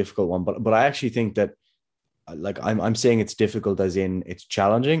such a difficult one. But I actually think that, like, I'm saying it's difficult as in it's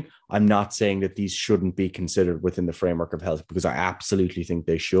challenging. I'm not saying that these shouldn't be considered within the framework of health, because I absolutely think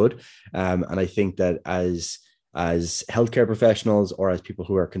they should. And I think that as healthcare professionals, or as people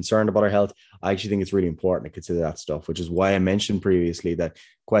who are concerned about our health, I actually think it's really important to consider that stuff, which is why I mentioned previously that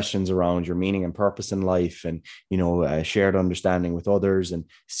questions around your meaning and purpose in life, and, shared understanding with others, and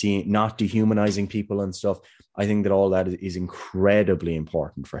not dehumanizing people and stuff. I think that all that is incredibly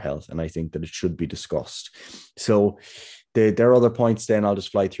important for health. And I think that it should be discussed. So there are other points, then I'll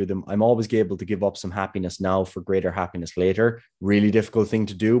just fly through them. I'm always able to give up some happiness now for greater happiness later. Really difficult thing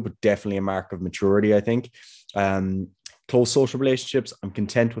to do, but definitely a mark of maturity, I think. Close social relationships. I'm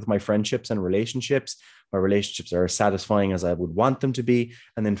content with my friendships and relationships. My relationships are as satisfying as I would want them to be.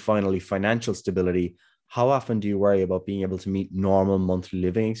 And then finally, financial stability. How often do you worry about being able to meet normal monthly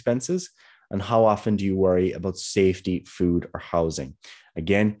living expenses? And how often do you worry about safety, food, or housing?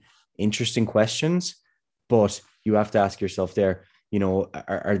 Again, interesting questions, but you have to ask yourself there,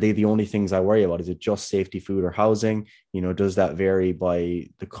 are they the only things I worry about? Is it just safety, food, or housing? Does that vary by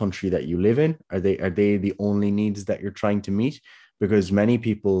the country that you live in? Are they the only needs that you're trying to meet? Because many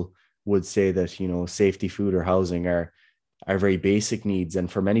people would say that, safety, food, or housing are very basic needs. And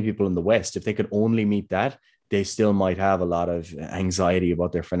for many people in the West, if they could only meet that, they still might have a lot of anxiety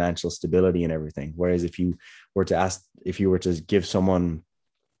about their financial stability and everything. Whereas if you were to give someone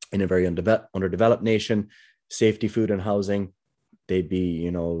in a very underdeveloped nation safety, food, and housing, they'd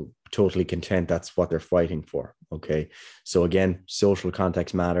be, totally content. That's what they're fighting for. Okay. So again, social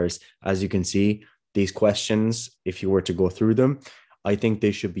context matters. As you can see, these questions, if you were to go through them, I think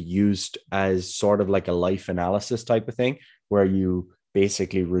they should be used as sort of like a life analysis type of thing, where you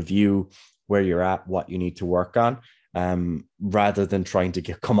basically review where you're at, what you need to work on, rather than trying to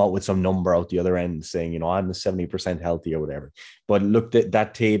come out with some number out the other end saying, I'm 70% healthy or whatever. But look,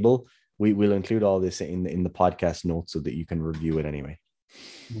 that table, we will include all this in the podcast notes so that you can review it anyway.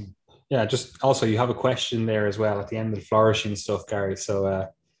 Yeah, just also you have a question there as well at the end of the flourishing stuff, Gary. So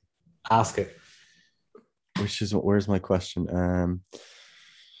ask it. Where's my question?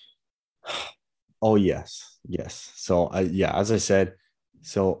 Oh yes. So as I said,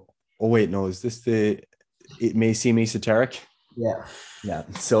 so, oh wait, no, is this it may seem esoteric? Yeah.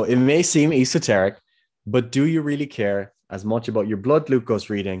 So it may seem esoteric, but do you really care as much about your blood glucose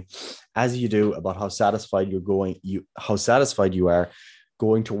reading as you do about how satisfied you are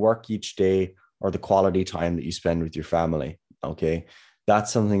going to work each day, or the quality time that you spend with your family? Okay.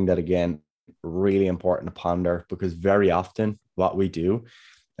 That's something that, again, really important to ponder, because very often what we do,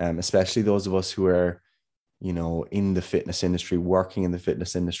 especially those of us who are, in the fitness industry, working in the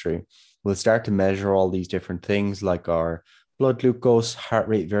fitness industry, we'll start to measure all these different things like our blood glucose, heart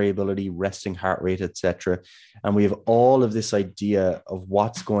rate variability, resting heart rate, etc. And we have all of this idea of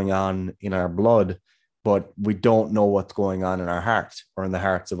what's going on in our blood, but we don't know what's going on in our heart or in the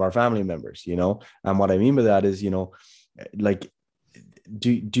hearts of our family members, And what I mean by that is, like,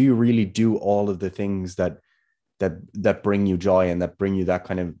 do you really do all of the things that that bring you joy and that bring you that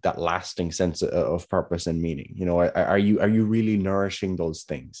kind of that lasting sense of purpose and meaning? You know, are you really nourishing those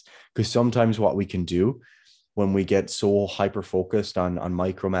things? Because sometimes what we can do when we get so hyper focused on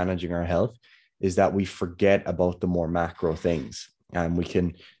micromanaging our health is that we forget about the more macro things. And we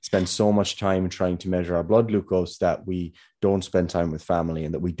can spend so much time trying to measure our blood glucose that we don't spend time with family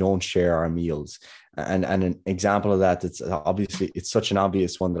and that we don't share our meals. And an example of that, it's obviously, it's such an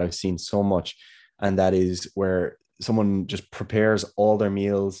obvious one that I've seen so much. And that is where someone just prepares all their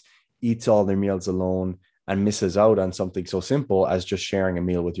meals, eats all their meals alone, and misses out on something so simple as just sharing a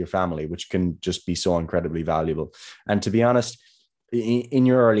meal with your family, which can just be so incredibly valuable. And to be honest, in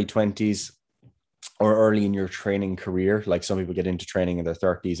your early 20s, or early in your training career, like some people get into training in their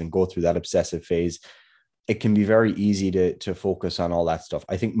 30s and go through that obsessive phase, it can be very easy to focus on all that stuff.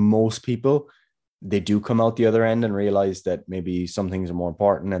 I think most people, they do come out the other end and realize that maybe some things are more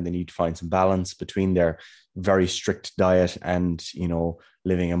important and they need to find some balance between their very strict diet and, you know,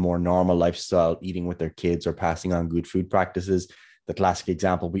 living a more normal lifestyle, eating with their kids or passing on good food practices. The classic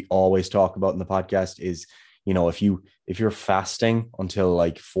example we always talk about in the podcast is, you know, if you're fasting until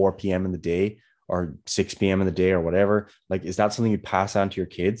like 4 p.m. in the day, or 6 p.m. in the day or whatever, like, is that something you'd pass on to your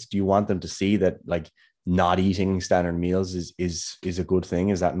kids? Do you want them to see that like not eating standard meals is a good thing?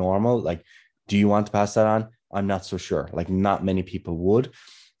 Is that normal? Like, do you want to pass that on? I'm not so sure. Like, not many people would.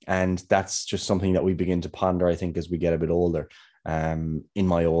 And that's just something that we begin to ponder, I think, as we get a bit older. In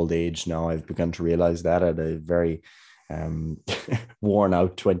my old age now, I've begun to realize that at a very worn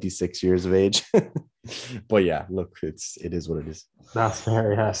out 26 years of age. But yeah, look, it is what it is. That's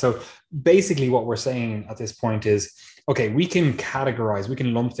fair. Yeah. So basically what we're saying at this point is, okay, we can categorize, we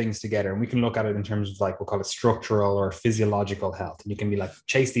can lump things together, and we can look at it in terms of, like, we'll call it structural or physiological health. And you can be like,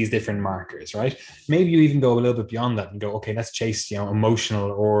 chase these different markers, right? Maybe you even go a little bit beyond that and go, okay, let's chase, you know,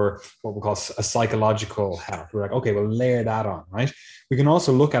 emotional or what we'll call a psychological health. We're like, okay, we'll layer that on, right? We can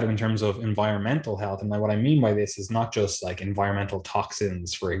also look at it in terms of environmental health. And what I mean by this is not just like environmental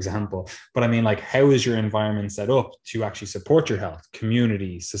toxins, for example, but I mean, like, how is your environment set up to actually support your health,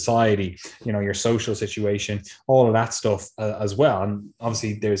 community, society, you know, your social situation, all of that stuff as well. And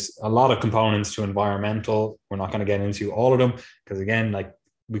obviously there's a lot of components to environmental. We're not going to get into all of them because, again, like,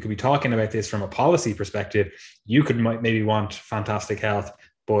 we could be talking about this from a policy perspective. You could maybe want fantastic health,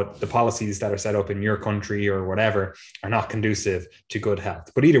 but the policies that are set up in your country or whatever are not conducive to good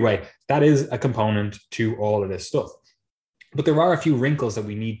health. But either way, that is a component to all of this stuff. But there are a few wrinkles that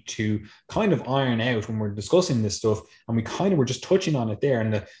we need to kind of iron out when we're discussing this stuff. And we're just touching on it there.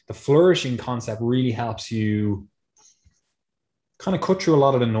 And the flourishing concept really helps you kind of cut through a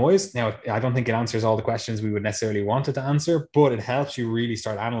lot of the noise. Now, I don't think it answers all the questions we would necessarily want it to answer, but it helps you really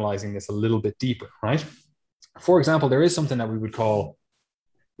start analyzing this a little bit deeper, right? For example, there is something that we would call,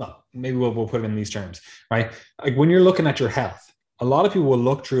 well, maybe we'll put it in these terms, right? Like, when you're looking at your health, a lot of people will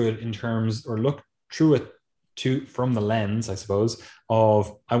look through it in terms, or look through it from the lens, I suppose,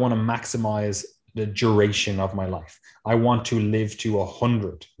 of, I want to maximize the duration of my life. I want to live to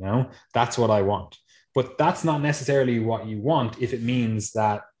 100, you know, that's what I want. But that's not necessarily what you want if it means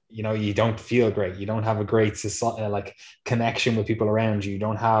that, you know, you don't feel great, you don't have a great society, like, connection with people around you, you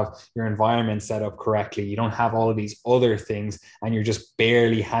don't have your environment set up correctly, you don't have all of these other things, and you're just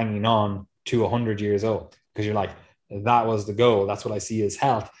barely hanging on to 100 years old because you're like, that was the goal, that's what I see as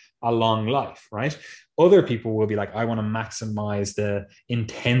health, a long life, right? Other people will be like, I want to maximize the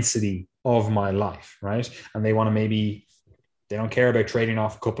intensity of my life, right? And they want to, maybe they don't care about trading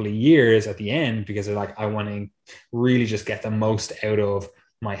off a couple of years at the end because they're like, I want to really just get the most out of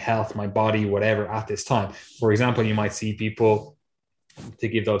my health, my body, whatever, at this time. For example, you might see people, to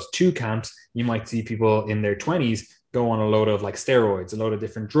give those two camps, you might see people in their 20s go on a load of, like, steroids, a load of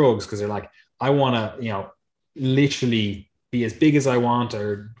different drugs, because they're like, I want to, you know, literally be as big as I want,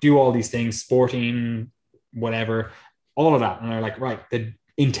 or do all these things, sporting, whatever, all of that. And they're like, right, the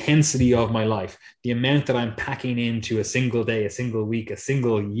intensity of my life, the amount that I'm packing into a single day, a single week, a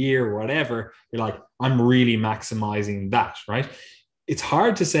single year, whatever, you're like, I'm really maximizing that, right? It's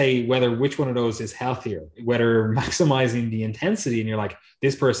hard to say which one of those is healthier, whether maximizing the intensity, and you're like,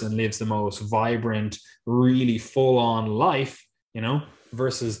 this person lives the most vibrant, really full on life, you know,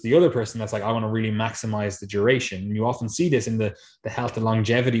 versus the other person that's like, I want to really maximize the duration. And you often see this in the health and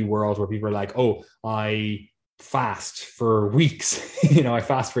longevity world, where people are like, oh, I fast for weeks, you know, I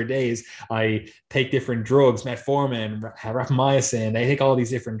fast for days, I take different drugs, metformin, rapamycin, they take all these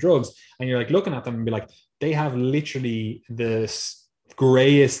different drugs, and you're like looking at them and be like, they have literally the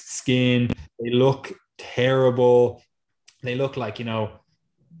grayest skin, they look terrible, they look like, you know,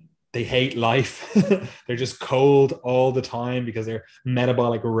 they hate life. They're just cold all the time because their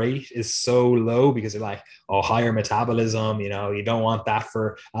metabolic rate is so low because they're like, oh, higher metabolism, you know, you don't want that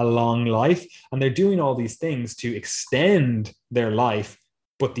for a long life. And they're doing all these things to extend their life,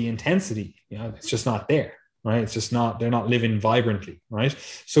 but the intensity, you know, it's just not there. Right. It's just not, they're not living vibrantly. Right.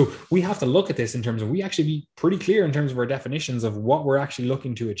 So we have to look at this in terms of, we actually be pretty clear in terms of our definitions of what we're actually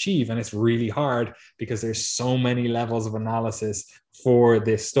looking to achieve. And it's really hard because there's so many levels of analysis for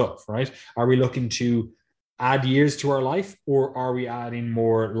this stuff. Right. Are we looking to add years to our life, or are we adding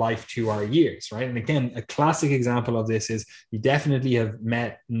more life to our years? Right. And again, a classic example of this is you definitely have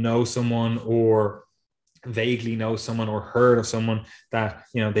know someone, or vaguely know someone, or heard of someone that,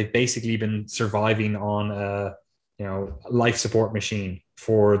 you know, they've basically been surviving on a, you know, life support machine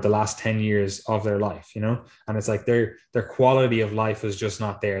for the last 10 years of their life, you know, and it's like their quality of life was just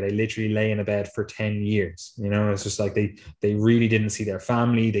not there. They literally lay in a bed for 10 years, you know. It's just like they really didn't see their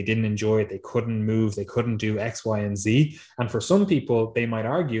family, they didn't enjoy it, they couldn't move, they couldn't do X, Y, and Z. And for some people, they might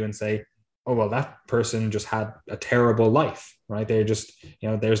argue and say, oh, well, that person just had a terrible life, right? They're just, you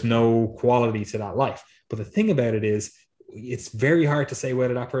know, there's no quality to that life. But the thing about it is, it's very hard to say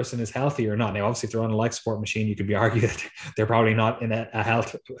whether that person is healthy or not. Now, obviously, if they're on a life support machine, you could be argued that they're probably not in a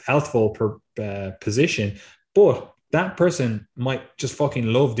healthful position. But that person might just fucking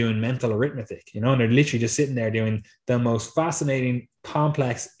love doing mental arithmetic, you know, and they're literally just sitting there doing the most fascinating,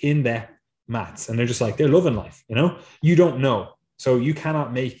 complex, in-depth maths. And they're just like, they're loving life, you know? You don't know. So you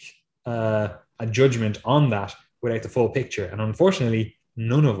cannot make a judgment on that without the full picture. And unfortunately,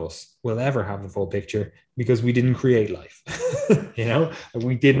 none of us will ever have the full picture because we didn't create life. You know,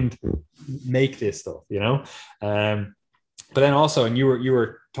 we didn't make this stuff, you know. But then also, and you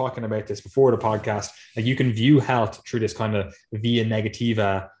were talking about this before the podcast, like you can view health through this kind of via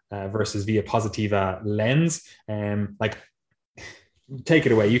negativa versus via positiva lens. Like, take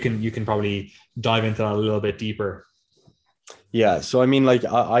it away. You can probably dive into that a little bit deeper. Yeah, so I mean, like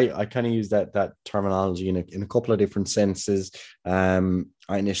I kind of use that terminology in a couple of different senses.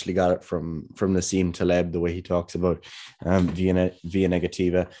 I initially got it from Nassim Taleb, the way he talks about via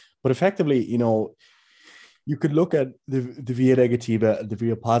negativa, but effectively, you know, you could look at the via negativa, the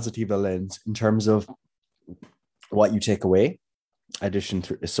via positiva lens in terms of what you take away, addition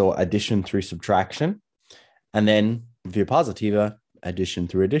through subtraction, and then via positiva, addition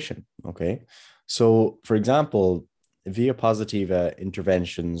through addition. Okay, so for example, via positiva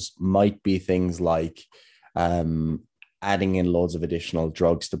interventions might be things like adding in loads of additional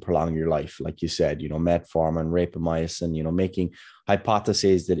drugs to prolong your life. Like you said, you know, metformin, rapamycin, you know, making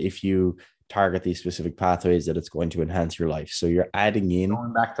hypotheses that if you target these specific pathways, that it's going to enhance your life. So you're adding in.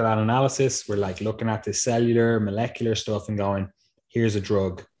 Going back to that analysis, we're like looking at the cellular, molecular stuff and going, here's a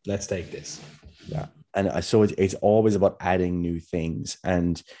drug, let's take this. Yeah. And so it's always about adding new things.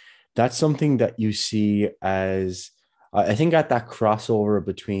 And that's something that you see as, I think, at that crossover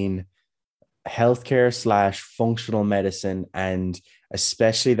between healthcare / functional medicine, and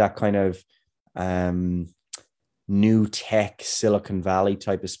especially that kind of new tech Silicon Valley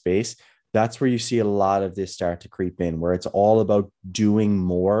type of space. That's where you see a lot of this start to creep in, where it's all about doing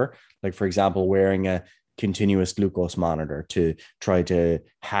more. Like, for example, wearing a continuous glucose monitor to try to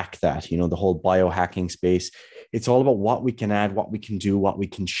hack that, you know, the whole biohacking space. It's all about what we can add, what we can do, what we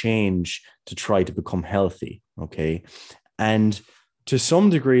can change to try to become healthy. Okay. And to some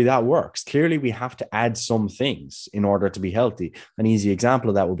degree that works. Clearly we have to add some things in order to be healthy. An easy example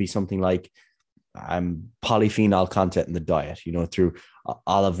of that would be something like polyphenol content in the diet, you know, through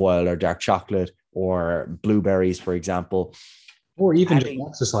olive oil or dark chocolate or blueberries, for example. Or even just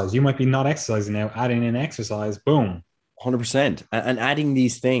exercise. You might be not exercising now, adding in exercise, boom. 100%. And adding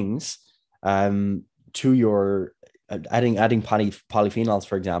these things to your, adding polyphenols,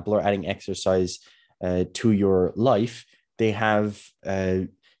 for example, or adding exercise to your life, they have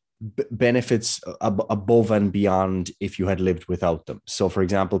benefits above and beyond if you had lived without them. So, for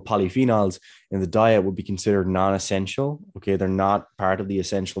example, polyphenols in the diet would be considered non-essential. Okay, they're not part of the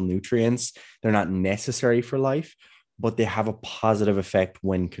essential nutrients. They're not necessary for life, but they have a positive effect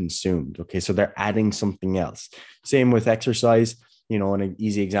when consumed. Okay, so they're adding something else. Same with exercise. You know, an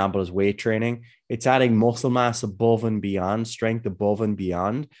easy example is weight training. It's adding muscle mass above and beyond, strength above and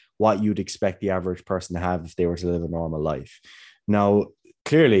beyond what you'd expect the average person to have if they were to live a normal life. Now,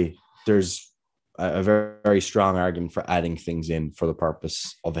 clearly, there's a very, very strong argument for adding things in for the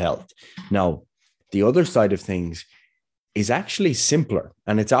purpose of health. Now, the other side of things is actually simpler,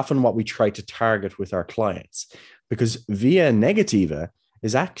 and it's often what we try to target with our clients, because via negativa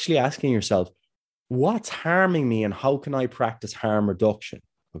is actually asking yourself, what's harming me and how can I practice harm reduction?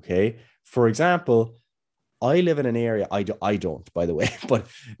 Okay. For example, I live in an area, I don't, by the way, but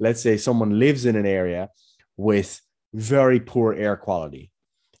let's say someone lives in an area with very poor air quality.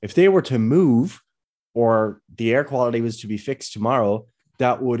 If they were to move or the air quality was to be fixed tomorrow,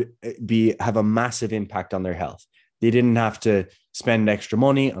 that would have a massive impact on their health. They didn't have to spend extra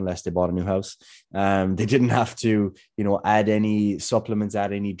money unless they bought a new house. They didn't have to, add any supplements,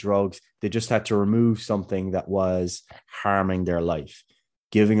 add any drugs. They just had to remove something that was harming their life.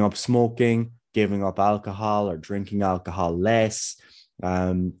 Giving up smoking, giving up alcohol or drinking alcohol less,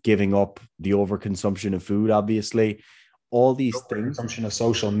 giving up the overconsumption of food, obviously. All these things. Overconsumption of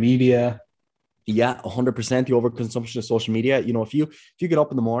social media. Yeah, 100% the overconsumption of social media. If you get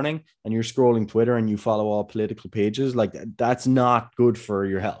up in the morning and you're scrolling Twitter and you follow all political pages, like that's not good for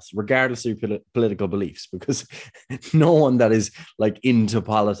your health, regardless of your political beliefs, because no one that is like into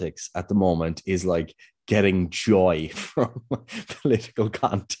politics at the moment is like getting joy from political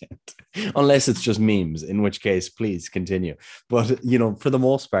content, unless it's just memes, in which case, please continue. But, for the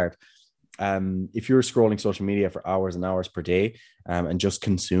most part, if you're scrolling social media for hours and hours per day and just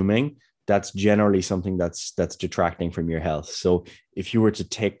consuming, that's generally something that's detracting from your health. So if you were to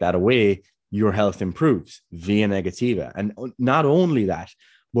take that away, your health improves via negativa. And not only that,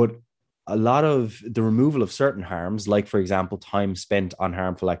 but a lot of the removal of certain harms, like, for example, time spent on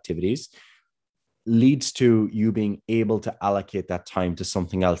harmful activities, leads to you being able to allocate that time to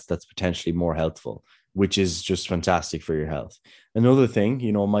something else that's potentially more healthful, which is just fantastic for your health. Another thing,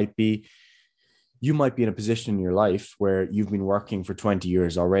 might be you might be in a position in your life where you've been working for 20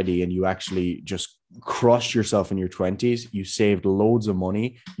 years already and you actually just crushed yourself in your 20s. You saved loads of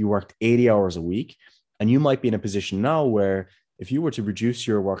money. You worked 80 hours a week. And you might be in a position now where if you were to reduce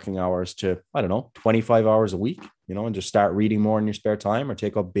your working hours to, 25 hours a week, and just start reading more in your spare time or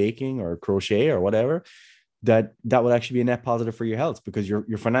take up baking or crochet or whatever, that would actually be a net positive for your health because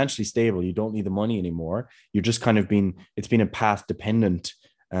you're financially stable. You don't need the money anymore. You're just it's been a path dependent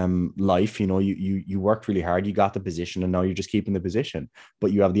life. You worked really hard, you got the position, and now you're just keeping the position,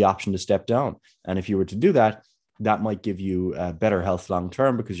 but you have the option to step down. And if you were to do that, that might give you better health long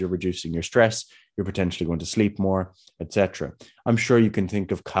term because you're reducing your stress, you're potentially going to sleep more, etc. I'm sure you can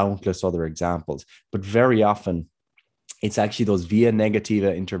think of countless other examples, but very often it's actually those via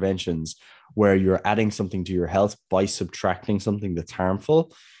negativa interventions where you're adding something to your health by subtracting something that's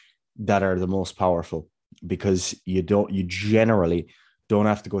harmful that are the most powerful, because you generally don't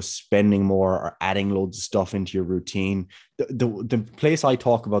have to go spending more or adding loads of stuff into your routine. The place I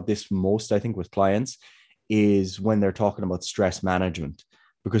talk about this most, I think, with clients is when they're talking about stress management,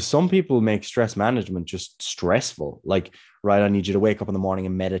 because some people make stress management just stressful. Like, right, I need you to wake up in the morning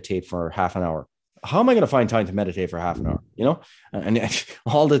and meditate for half an hour. How am I going to find time to meditate for half an hour? And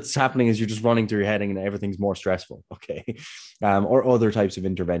all that's happening is you're just running through your head and everything's more stressful. Okay. Or other types of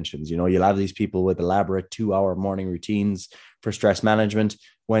interventions. You'll have these people with elaborate 2-hour morning routines for stress management,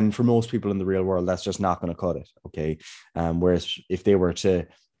 when for most people in the real world, that's just not going to cut it. Okay. Whereas if they were to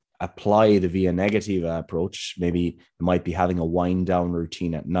apply the via negativa approach, maybe it might be having a wind down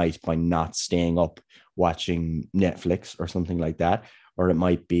routine at night by not staying up watching Netflix or something like that. Or it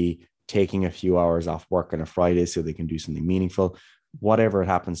might be taking a few hours off work on a Friday so they can do something meaningful. Whatever it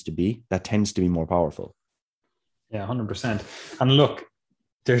happens to be, that tends to be more powerful. Yeah, 100%. And look,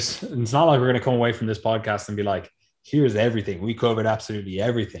 it's not like we're going to come away from this podcast and be like, here's everything. We covered absolutely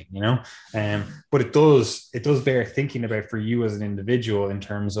everything, but it does bear thinking about for you as an individual in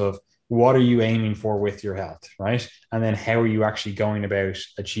terms of what are you aiming for with your health, right? And then how are you actually going about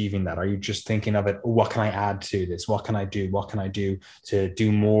achieving that? Are you just thinking of it, what can I add to this? What can I do? What can I do to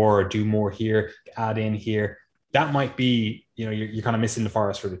do more here, add in here? That might be, you're kind of missing the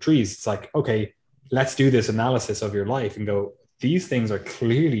forest for the trees. It's like, okay, let's do this analysis of your life and go, these things are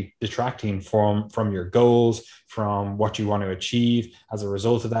clearly detracting from your goals, from what you want to achieve. As a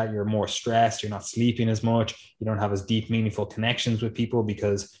result of that, you're more stressed, you're not sleeping as much, you don't have as deep, meaningful connections with people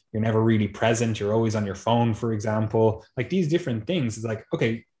because you're never really present, you're always on your phone, for example. Like these different things, it's like,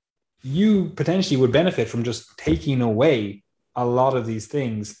 okay, you potentially would benefit from just taking away a lot of these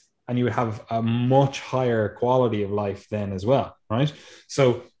things and you would have a much higher quality of life then as well, right?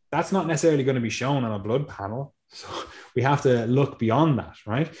 So that's not necessarily going to be shown on a blood panel. So we have to look beyond that,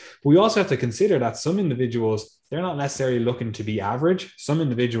 right? But we also have to consider that some individuals, they're not necessarily looking to be average. Some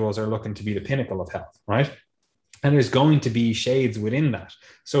individuals are looking to be the pinnacle of health, right? And there's going to be shades within that.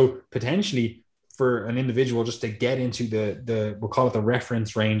 So potentially for an individual just to get into we'll call it the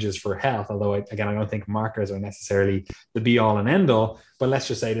reference ranges for health, although again, I don't think markers are necessarily the be all and end all, but let's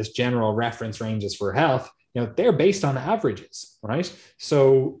just say this general reference ranges for health, they're based on averages, right?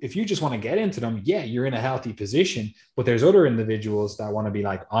 So if you just want to get into them, yeah, you're in a healthy position, but there's other individuals that want to be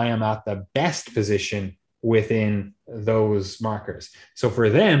like, I am at the best position within those markers. So for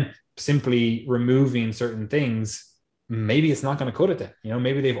them, simply removing certain things, maybe it's not going to cut it then.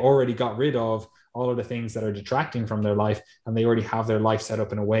 Maybe they've already got rid of all of the things that are detracting from their life, and they already have their life set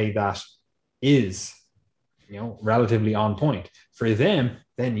up in a way that is, relatively on point for them.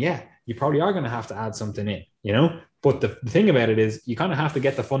 Then yeah, you probably are going to have to add something in. But the thing about it is you kind of have to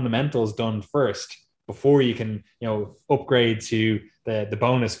get the fundamentals done first before you can, upgrade to the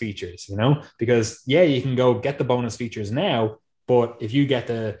bonus features, because yeah, you can go get the bonus features now, but if you get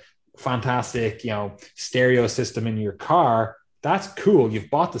the fantastic, stereo system in your car, that's cool. You've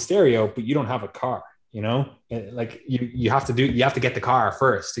bought the stereo, but you don't have a car. Like you have to get the car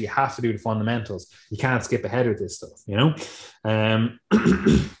first. So you have to do the fundamentals. You can't skip ahead with this stuff.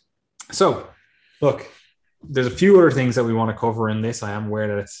 So look, there's a few other things that we want to cover in this. I am aware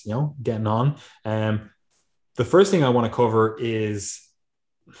that it's, getting on. The first thing I want to cover is,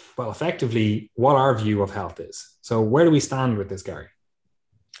 well, effectively what our view of health is. So where do we stand with this, Gary?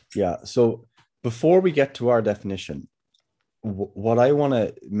 Yeah. So before we get to our definition, what I want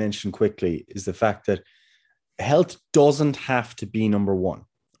to mention quickly is the fact that health doesn't have to be number one.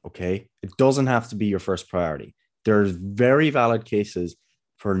 Okay. It doesn't have to be your first priority. There's very valid cases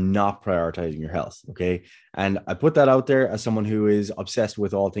for not prioritizing your health. Okay. And I put that out there as someone who is obsessed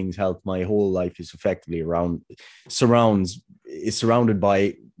with all things health. My whole life is effectively surrounded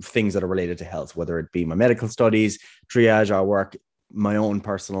by things that are related to health, whether it be my medical studies, triage, our work, my own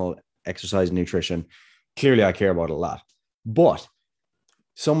personal exercise and nutrition. Clearly, I care about it a lot. But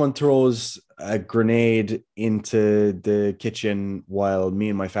someone throws a grenade into the kitchen while me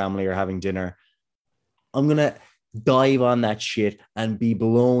and my family are having dinner, I'm going to dive on that shit and be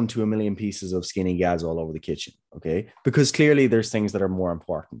blown to a million pieces of skinny gas all over the kitchen. Okay. Because clearly there's things that are more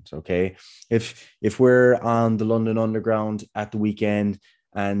important. Okay. If we're on the London Underground at the weekend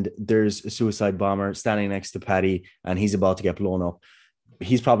and there's a suicide bomber standing next to Paddy and he's about to get blown up,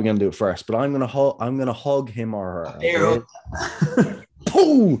 he's probably going to do it first, but I'm going to hug him or her. Okay?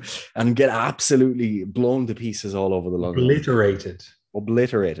 Pooh! And get absolutely blown to pieces all over the London.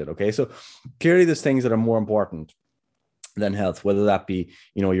 Obliterated. Okay. So clearly there's things that are more important than health, whether that be,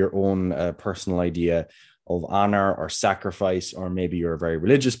 your own personal idea of honor or sacrifice, or maybe you're a very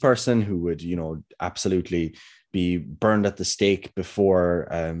religious person who would, absolutely be burned at the stake before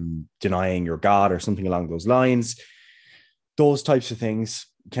denying your God or something along those lines. Those types of things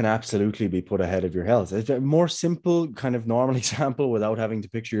can absolutely be put ahead of your health. A more simple kind of normal example without having to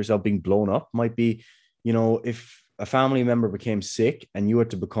picture yourself being blown up might be, if a family member became sick and you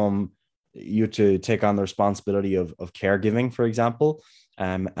had to take on the responsibility of caregiving, for example,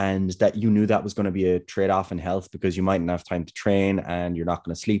 and that you knew that was going to be a trade-off in health because you mightn't have time to train and you're not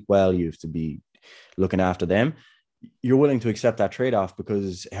going to sleep well. You have to be looking after them. You're willing to accept that trade-off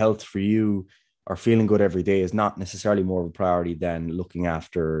because health for you or feeling good every day is not necessarily more of a priority than looking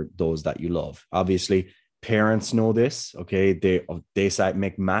after those that you love. Obviously, parents know this. Okay. They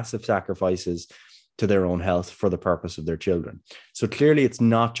make massive sacrifices to their own health for the purpose of their children. So clearly it's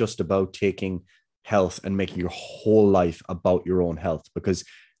not just about taking health and making your whole life about your own health, because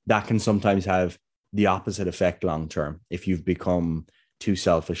that can sometimes have the opposite effect long-term. If you've become too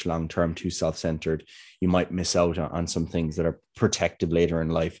selfish long-term, too self-centered, you might miss out on some things that are protective later in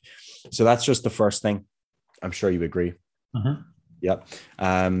life. So that's just the first thing. I'm sure you agree. Mm-hmm. Yeah.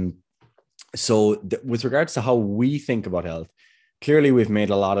 So with regards to how we think about health, clearly we've made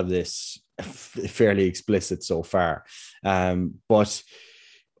a lot of this fairly explicit so far. But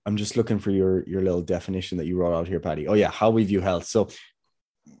I'm just looking for your little definition that you wrote out here, Paddy. Oh yeah, how we view health. So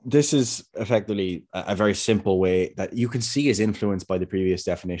this is effectively a very simple way that you can see is influenced by the previous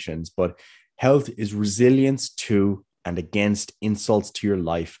definitions, but health is resilience to and against insults to your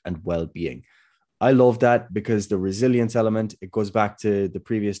life and well-being. I love that because the resilience element, it goes back to the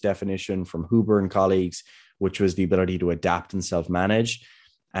previous definition from Huber and colleagues, which was the ability to adapt and self-manage.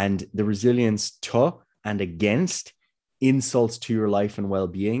 And the resilience to and against insults to your life and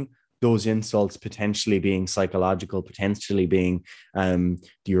well-being, those insults potentially being psychological, potentially being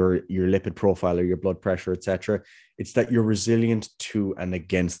your lipid profile or your blood pressure, etc. It's that you're resilient to and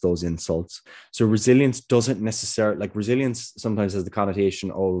against those insults. So resilience doesn't necessarily, like resilience sometimes has the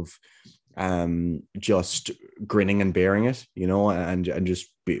connotation of just grinning and bearing it, and just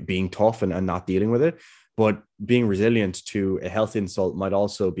being tough and not dealing with it. But being resilient to a health insult might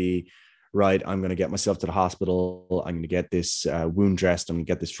also be, right, I'm going to get myself to the hospital. I'm going to get this wound dressed. I'm going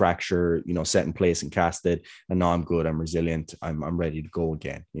to get this fracture, set in place and casted. And now I'm good. I'm resilient. I'm ready to go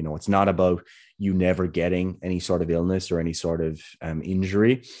again. It's not about you never getting any sort of illness or any sort of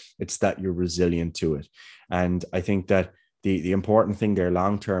injury. It's that you're resilient to it. And I think that the important thing there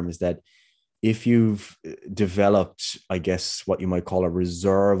long-term is that if you've developed, I guess, what you might call a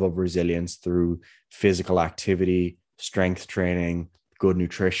reserve of resilience through physical activity, strength training, good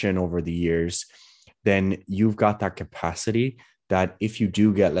nutrition over the years, then you've got that capacity that if you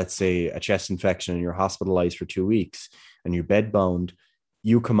do get, let's say, a chest infection and you're hospitalized for 2 weeks and you're bedbound,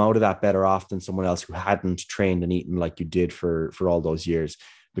 you come out of that better off than someone else who hadn't trained and eaten like you did for all those years,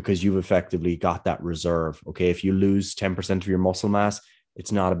 because you've effectively got that reserve. Okay. If you lose 10% of your muscle mass,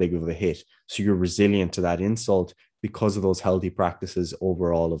 it's not a big of a hit. So you're resilient to that insult because of those healthy practices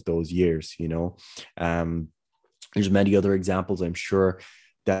over all of those years, you know. There's many other examples, I'm sure,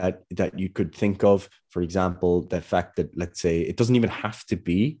 that you could think of. For example, the fact that, let's say, it doesn't even have to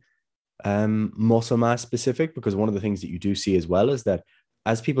be muscle mass specific, because one of the things that you do see as well is that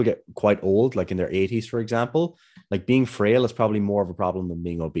as people get quite old, like in their 80s, for example, like being frail is probably more of a problem than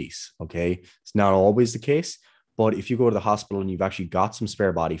being obese. Okay. It's not always the case, but if you go to the hospital and you've actually got some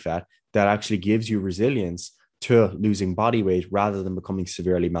spare body fat, that actually gives you resilience to losing body weight rather than becoming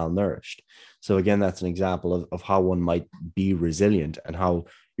severely malnourished. So again, that's an example of how one might be resilient and how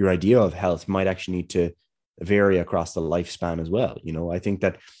your idea of health might actually need to vary across the lifespan as well. You know, I think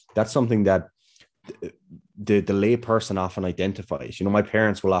that that's something that the lay person often identifies. You know, my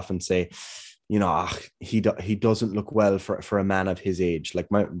parents will often say, you know, he doesn't look well for a man of his age. Like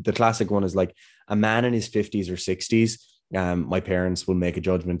the classic one is like a man in his 50s or 60s. My parents will make a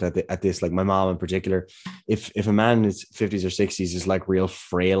judgment at this, like my mom in particular. If a man in his 50s or 60s is like real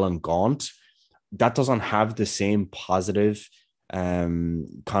frail and gaunt, that doesn't have the same positive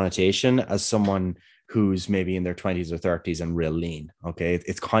connotation as someone who's maybe in their 20s or 30s and real lean. Okay.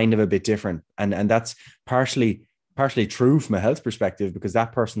 It's kind of a bit different. And that's partially true from a health perspective, because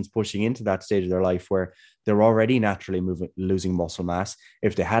that person's pushing into that stage of their life where they're already naturally losing muscle mass.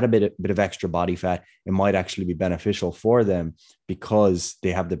 If they had a bit of extra body fat, it might actually be beneficial for them because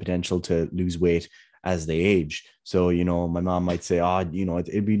they have the potential to lose weight as they age. So, you know, my mom might say, you know,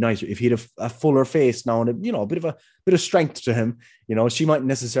 it'd be nice if he had a fuller face now and, you know, a bit of strength to him. You know, she might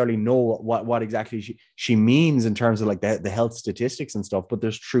necessarily know what exactly she means in terms of like the health statistics and stuff, but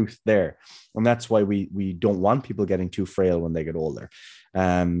there's truth there. And that's why we don't want people getting too frail when they get older.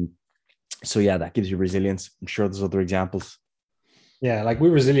 So yeah, that gives you resilience. I'm sure there's other examples. Yeah, like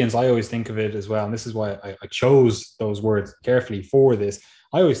with resilience, I always think of it as well. And this is why I chose those words carefully for this.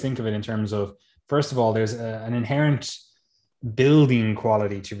 I always think of it in terms of, first of all, there's an inherent building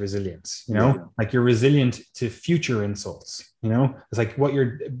quality to resilience, you know, like you're resilient to future insults, you know, it's like what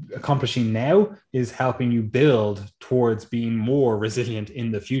you're accomplishing now is helping you build towards being more resilient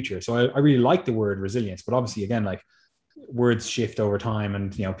in the future. So I really like the word resilience, but obviously, again, like words shift over time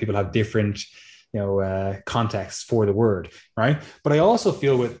and, you know, people have different, you know, contexts for the word, right? But I also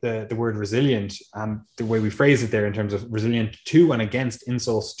feel with the word resilient and the way we phrase it there in terms of resilient to and against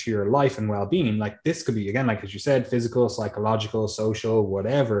insults to your life and well-being, like this could be, again, like as you said, physical, psychological, social,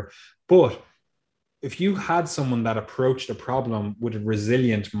 whatever. But if you had someone that approached a problem with a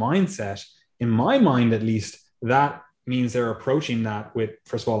resilient mindset, in my mind at least, that means they're approaching that with,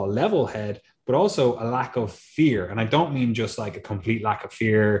 first of all, a level head, but also a lack of fear. And I don't mean just like a complete lack of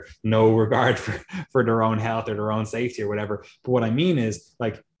fear, no regard for their own health or their own safety or whatever. But what I mean is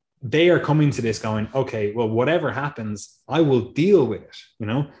like they are coming to this going, okay, well, whatever happens, I will deal with it. You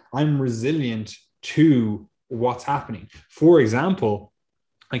know, I'm resilient to what's happening. For example,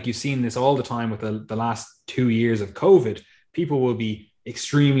 like you've seen this all the time with the last 2 years of COVID, people will be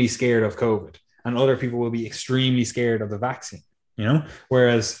extremely scared of COVID and other people will be extremely scared of the vaccine, you know,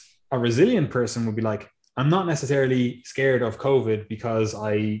 whereas a resilient person would be like, I'm not necessarily scared of COVID because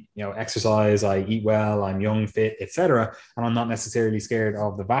I, you know, exercise, I eat well, I'm young, fit, etc. And I'm not necessarily scared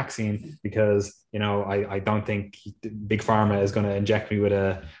of the vaccine because, you know, I don't think big pharma is going to inject me with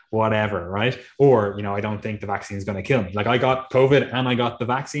a whatever, right? Or, you know, I don't think the vaccine is going to kill me. Like I got COVID and I got the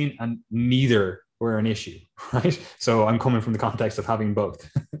vaccine and neither were an issue, right? So I'm coming from the context of having both.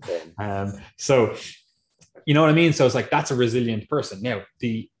 So, you know what I mean? So it's like, that's a resilient person. Now,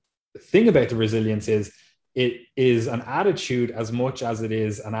 the thing about the resilience is it is an attitude as much as it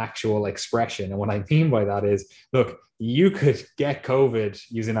is an actual expression. And what I mean by that is, look, you could get COVID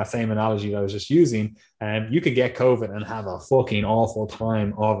using that same analogy that I was just using, and you could get COVID and have a fucking awful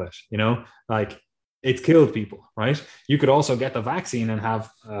time of it. You know, like it's killed people, right? You could also get the vaccine and have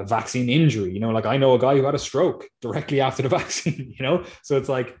a vaccine injury. You know, like I know a guy who had a stroke directly after the vaccine, you know, so it's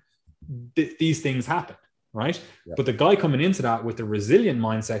like these things happen. Right. Yep. But the guy coming into that with the resilient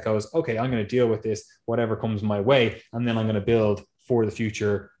mindset goes, okay, I'm going to deal with this, whatever comes my way. And then I'm going to build for the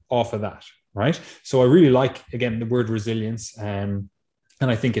future off of that. Right. So I really like, again, the word resilience. And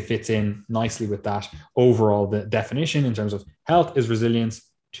I think it fits in nicely with that overall the definition in terms of health is resilience,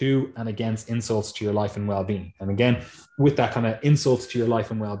 to and against insults to your life and well-being. And again, with that kind of insults to your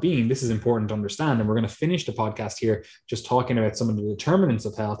life and well-being, this is important to understand. And we're going to finish the podcast here just talking about some of the determinants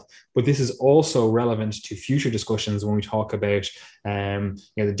of health, but this is also relevant to future discussions when we talk about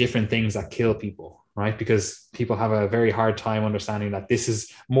the different things that kill people, right? Because people have a very hard time understanding that this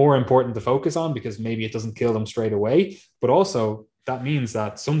is more important to focus on because maybe it doesn't kill them straight away, but also that means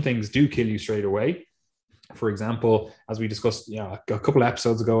that some things do kill you straight away. For example, as we discussed a couple of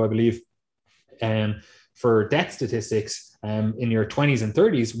episodes ago, I believe, for death statistics in your 20s and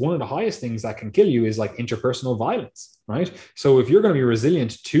 30s, one of the highest things that can kill you is like interpersonal violence, right? So if you're going to be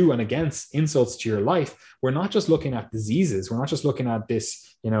resilient to and against insults to your life, we're not just looking at diseases. We're not just looking at this,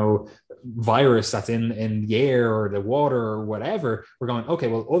 virus that's in the air or the water or whatever. We're going, okay,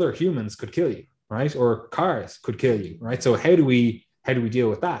 well, other humans could kill you, right? Or cars could kill you, right? So how do we deal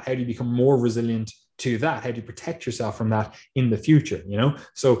with that? How do you become more resilient to that? How do you protect yourself from that in the future?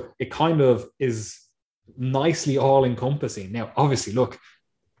 So it kind of is nicely all encompassing. Now, obviously, look,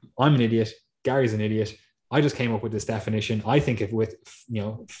 I'm an idiot. Gary's an idiot. I just came up with this definition. I think it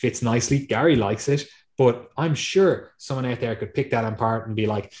fits nicely. Gary likes it, but I'm sure someone out there could pick that apart and be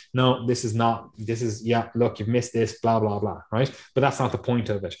like, no, look, you've missed this, blah, blah, blah, right? But that's not the point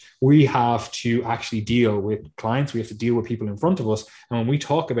of it. We have to actually deal with clients. We have to deal with people in front of us. And when we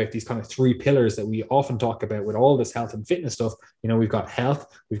talk about these kind of three pillars that we often talk about with all this health and fitness stuff, we've got health,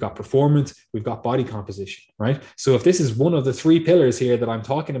 we've got performance, we've got body composition, right? So if this is one of the three pillars here that I'm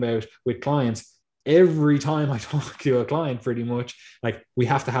talking about with clients, every time I talk to a client, pretty much, like, we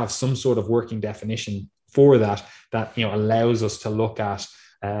have to have some sort of working definition for that allows us to look at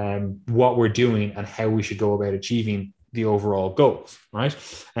what we're doing and how we should go about achieving the overall goals, right?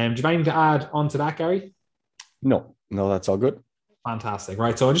 Do you have anything to add on to that, Gary? No, that's all good. Fantastic.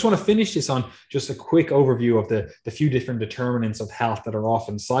 Right. So I just want to finish this on just a quick overview of the few different determinants of health that are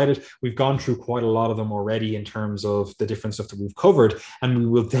often cited. We've gone through quite a lot of them already in terms of the different stuff that we've covered, and we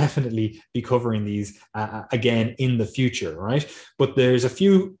will definitely be covering these again in the future. Right. But there's a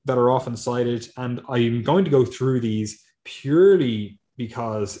few that are often cited, and I'm going to go through these purely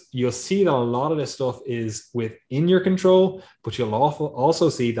because you'll see that a lot of this stuff is within your control, but you'll also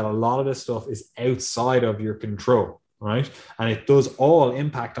see that a lot of this stuff is outside of your control. Right. And it does all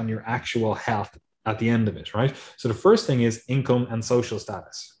impact on your actual health at the end of it. Right. So the first thing is income and social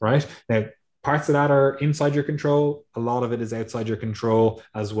status. Right. Now, parts of that are inside your control. A lot of it is outside your control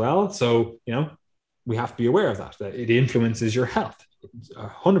as well. So, we have to be aware of that it influences your health.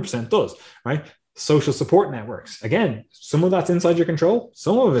 100% does. Right. Social support networks. Again, some of that's inside your control.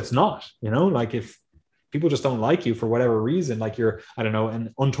 Some of it's not, like if people just don't like you for whatever reason, like you're, I don't know,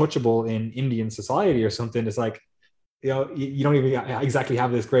 an untouchable in Indian society or something. It's like, you don't even exactly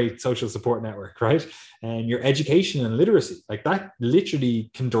have this great social support network, right? And your education and literacy, like that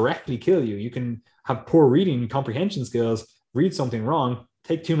literally can directly kill you. You can have poor reading and comprehension skills, read something wrong,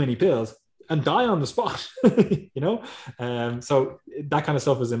 take too many pills, and die on the spot, so that kind of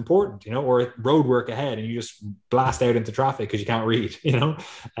stuff is important, or road work ahead and you just blast out into traffic because you can't read,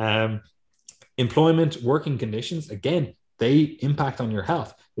 employment, working conditions, again, they impact on your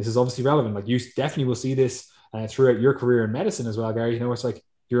health. This is obviously relevant. Like, you definitely will see this throughout your career in medicine as well, Gary. It's like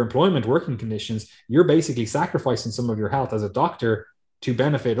your employment, working conditions, you're basically sacrificing some of your health as a doctor to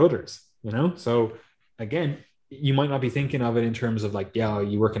benefit others, So again, you might not be thinking of it in terms of like,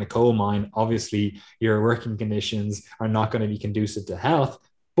 you work in a coal mine. Obviously, your working conditions are not going to be conducive to health,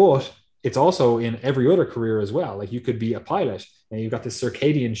 but it's also in every other career as well. Like, you could be a pilot and you've got this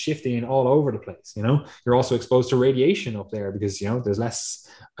circadian shifting all over the place. You're also exposed to radiation up there because, there's less,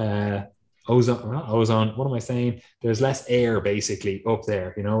 ozone. What am I saying? There's less air basically up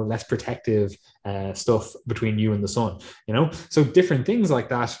there, less protective stuff between you and the sun, so different things like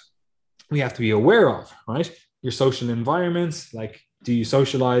that we have to be aware of, right? Your social environments, like, do you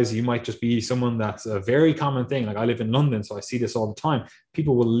socialize? You might just be someone that's a very common thing. Like, I live in London, so I see this all the time.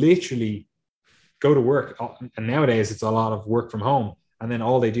 People will literally go to work, and nowadays it's a lot of work from home, and then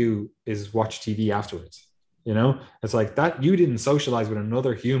all they do is watch TV afterwards. It's like that. You didn't socialize with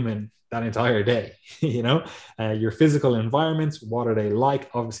another human that entire day. Your physical environments, what are they like?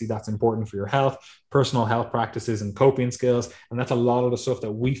 Obviously, that's important for your health, personal health practices and coping skills. And that's a lot of the stuff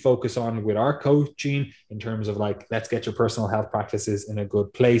that we focus on with our coaching in terms of like, let's get your personal health practices in a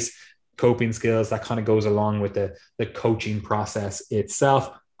good place. Coping skills, that kind of goes along with the coaching process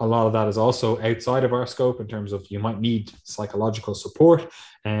itself. A lot of that is also outside of our scope in terms of you might need psychological support.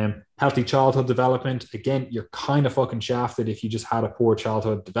 Healthy childhood development. Again, you're kind of fucking shafted if you just had a poor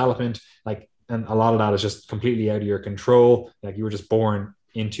childhood development. And a lot of that is just completely out of your control. Like, you were just born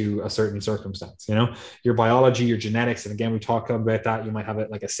into a certain circumstance. Your biology, your genetics, and again, we talked about that. You might have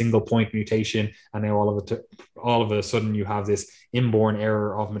it like a single point mutation, and now all of a sudden you have this inborn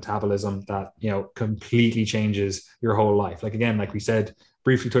error of metabolism that completely changes your whole life. Like again, like we said,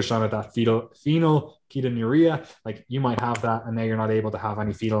 briefly touched on it, that phenylketonuria, like you might have that and now you're not able to have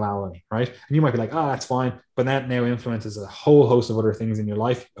any phenylalanine, right? And you might be like, oh, that's fine. But that now influences a whole host of other things in your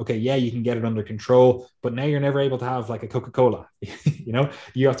life. Okay, yeah, you can get it under control, but now you're never able to have like a Coca-Cola.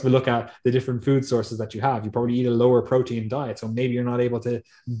 You have to look at the different food sources that you have. You probably eat a lower protein diet. So maybe you're not able to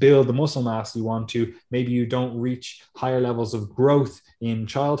build the muscle mass you want to. Maybe you don't reach higher levels of growth in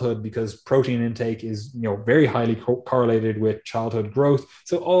childhood because protein intake is, very highly correlated with childhood growth.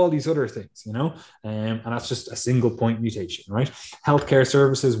 So all these other things, and that's just a single point mutation, right? Healthcare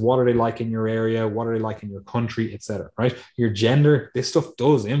services, what are they like in your area? What are they like in your country, etc., right? Your gender, this stuff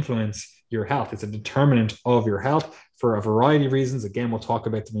does influence your health. It's a determinant of your health for a variety of reasons. Again, we'll talk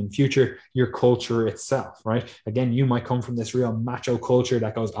about them in future. Your culture itself, right? Again, you might come from this real macho culture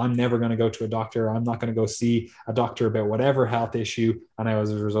that goes, I'm never going to go to a doctor. I'm not going to go see a doctor about whatever health issue. And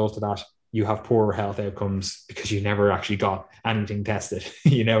as a result of that, you have poorer health outcomes because you never actually got anything tested.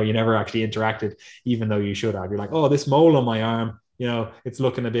 You never actually interacted, even though you should have. You're like, oh, this mole on my arm, it's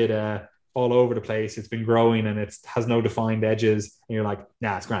looking a bit all over the place. It's been growing and it has no defined edges. And you're like,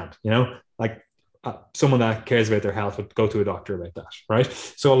 nah, it's grand. Like someone that cares about their health would go to a doctor about that, right?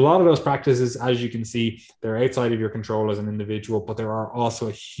 So a lot of those practices, as you can see, they're outside of your control as an individual, but there are also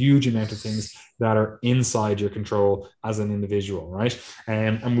a huge amount of things that are inside your control as an individual, right?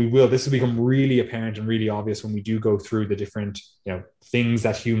 And this will become really apparent and really obvious when we do go through the different, things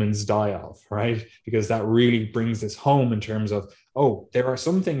that humans die of, right? Because that really brings this home in terms of, oh, there are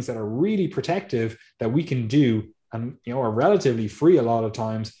some things that are really protective that we can do and are relatively free a lot of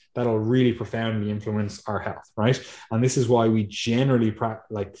times that'll really profoundly influence our health, right? And this is why we generally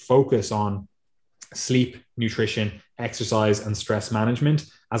focus on sleep, nutrition, exercise, and stress management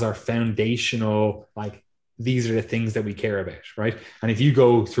as our foundational, these are the things that we care about, right? And if you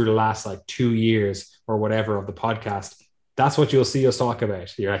go through the last 2 years or whatever of the podcast, that's what you'll see us talk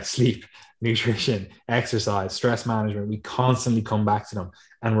about. You're like sleep, nutrition, exercise, stress management. We constantly come back to them,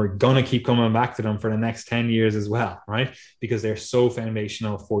 and we're going to keep coming back to them for the next 10 years as well, right? Because they're so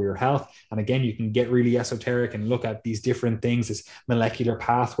foundational for your health. And again, you can get really esoteric and look at these different things, this molecular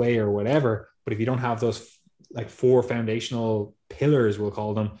pathway or whatever. But if you don't have those 4 foundational pillars, we'll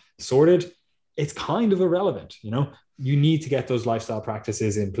call them, sorted, it's kind of irrelevant. You need to get those lifestyle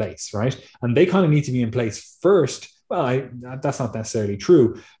practices in place, right? And they kind of need to be in place first. Well, that's not necessarily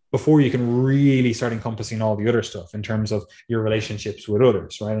true, before you can really start encompassing all the other stuff in terms of your relationships with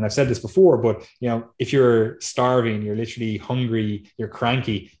others, right? And I've said this before, but if you're starving, you're literally hungry, you're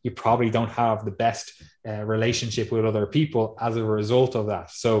cranky, you probably don't have the best relationship with other people as a result of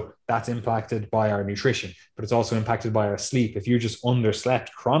that. So that's impacted by our nutrition, but it's also impacted by our sleep. If you're just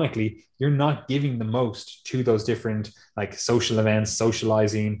underslept chronically, you're not giving the most to those different social events,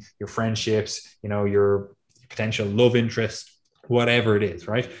 socializing, your friendships, your potential love interest, whatever it is,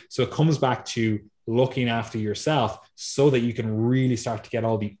 right? So it comes back to looking after yourself so that you can really start to get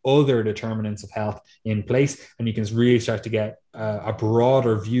all the other determinants of health in place, and you can really start to get a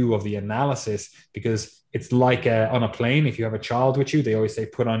broader view of the analysis. Because it's like on a plane, if you have a child with you, they always say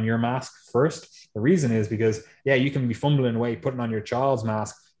put on your mask first. The reason is because you can be fumbling away putting on your child's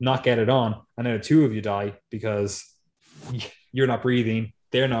mask, not get it on, and then the two of you die because you're not breathing,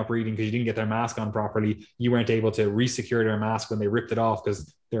 they're not breathing because you didn't get their mask on properly. You weren't able to resecure their mask when they ripped it off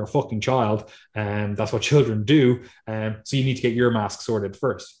because they're a fucking child, and that's what children do. So you need to get your mask sorted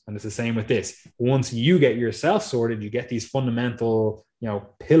first. And it's the same with this. Once you get yourself sorted, you get these fundamental,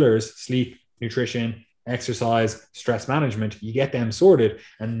 pillars: sleep, nutrition, exercise, stress management. You get them sorted,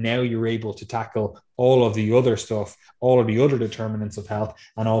 and now you're able to tackle all of the other stuff, all of the other determinants of health,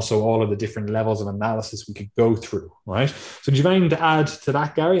 and also all of the different levels of analysis we could go through, right? So do you have anything to add to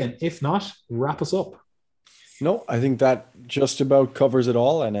that, Gary? And if not, wrap us up. No, I think that just about covers it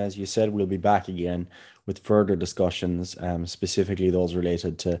all. And as you said, we'll be back again with further discussions, specifically those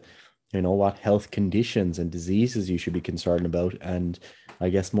related to, what health conditions and diseases you should be concerned about, and I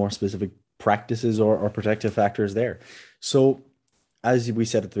guess more specific practices or protective factors there. So as we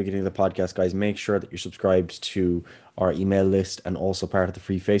said at the beginning of the podcast, guys, make sure that you're subscribed to our email list and also part of the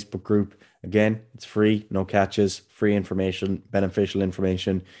free Facebook group. Again, it's free, no catches, free information, beneficial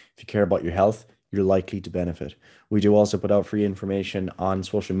information. If you care about your health, you're likely to benefit. We do also put out free information on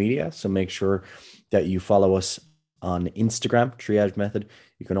social media, so make sure that you follow us on Instagram, Triage Method.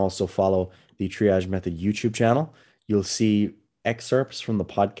 You can also follow the Triage Method YouTube channel. You'll see excerpts from the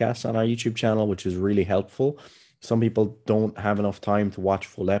podcast on our YouTube channel, which is really helpful Some people don't have enough time to watch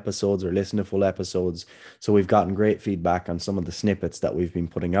full episodes or listen to full episodes. So we've gotten great feedback on some of the snippets that we've been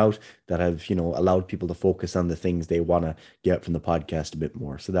putting out that have, allowed people to focus on the things they want to get from the podcast a bit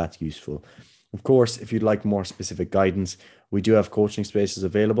more. So that's useful. Of course, if you'd like more specific guidance, we do have coaching spaces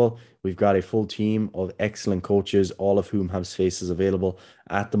available. We've got a full team of excellent coaches, all of whom have spaces available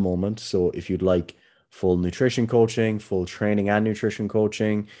at the moment. So if you'd like full nutrition coaching, full training and nutrition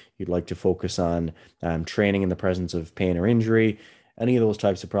coaching, you'd like to focus on training in the presence of pain or injury, any of those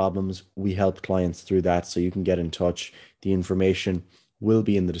types of problems, we help clients through that. So you can get in touch. The information will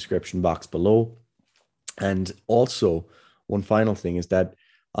be in the description box below. And also, one final thing is that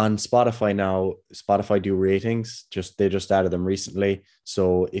on Spotify now, Spotify do ratings. They just added them recently.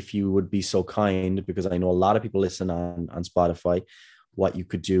 So if you would be so kind, because I know a lot of people listen on Spotify, what you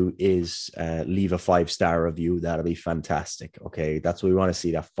could do is leave a 5-star review. That'll be fantastic. Okay, that's what we want to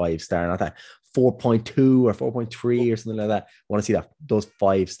see, that 5-star, not that 4.2 or 4.3 or something like that. I want to see those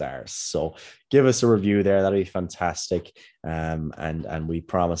 5 stars. So give us a review there. That'll be fantastic. And we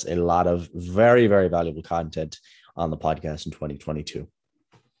promise a lot of very, very valuable content on the podcast in 2022.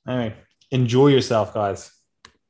 All right. Enjoy yourself, guys.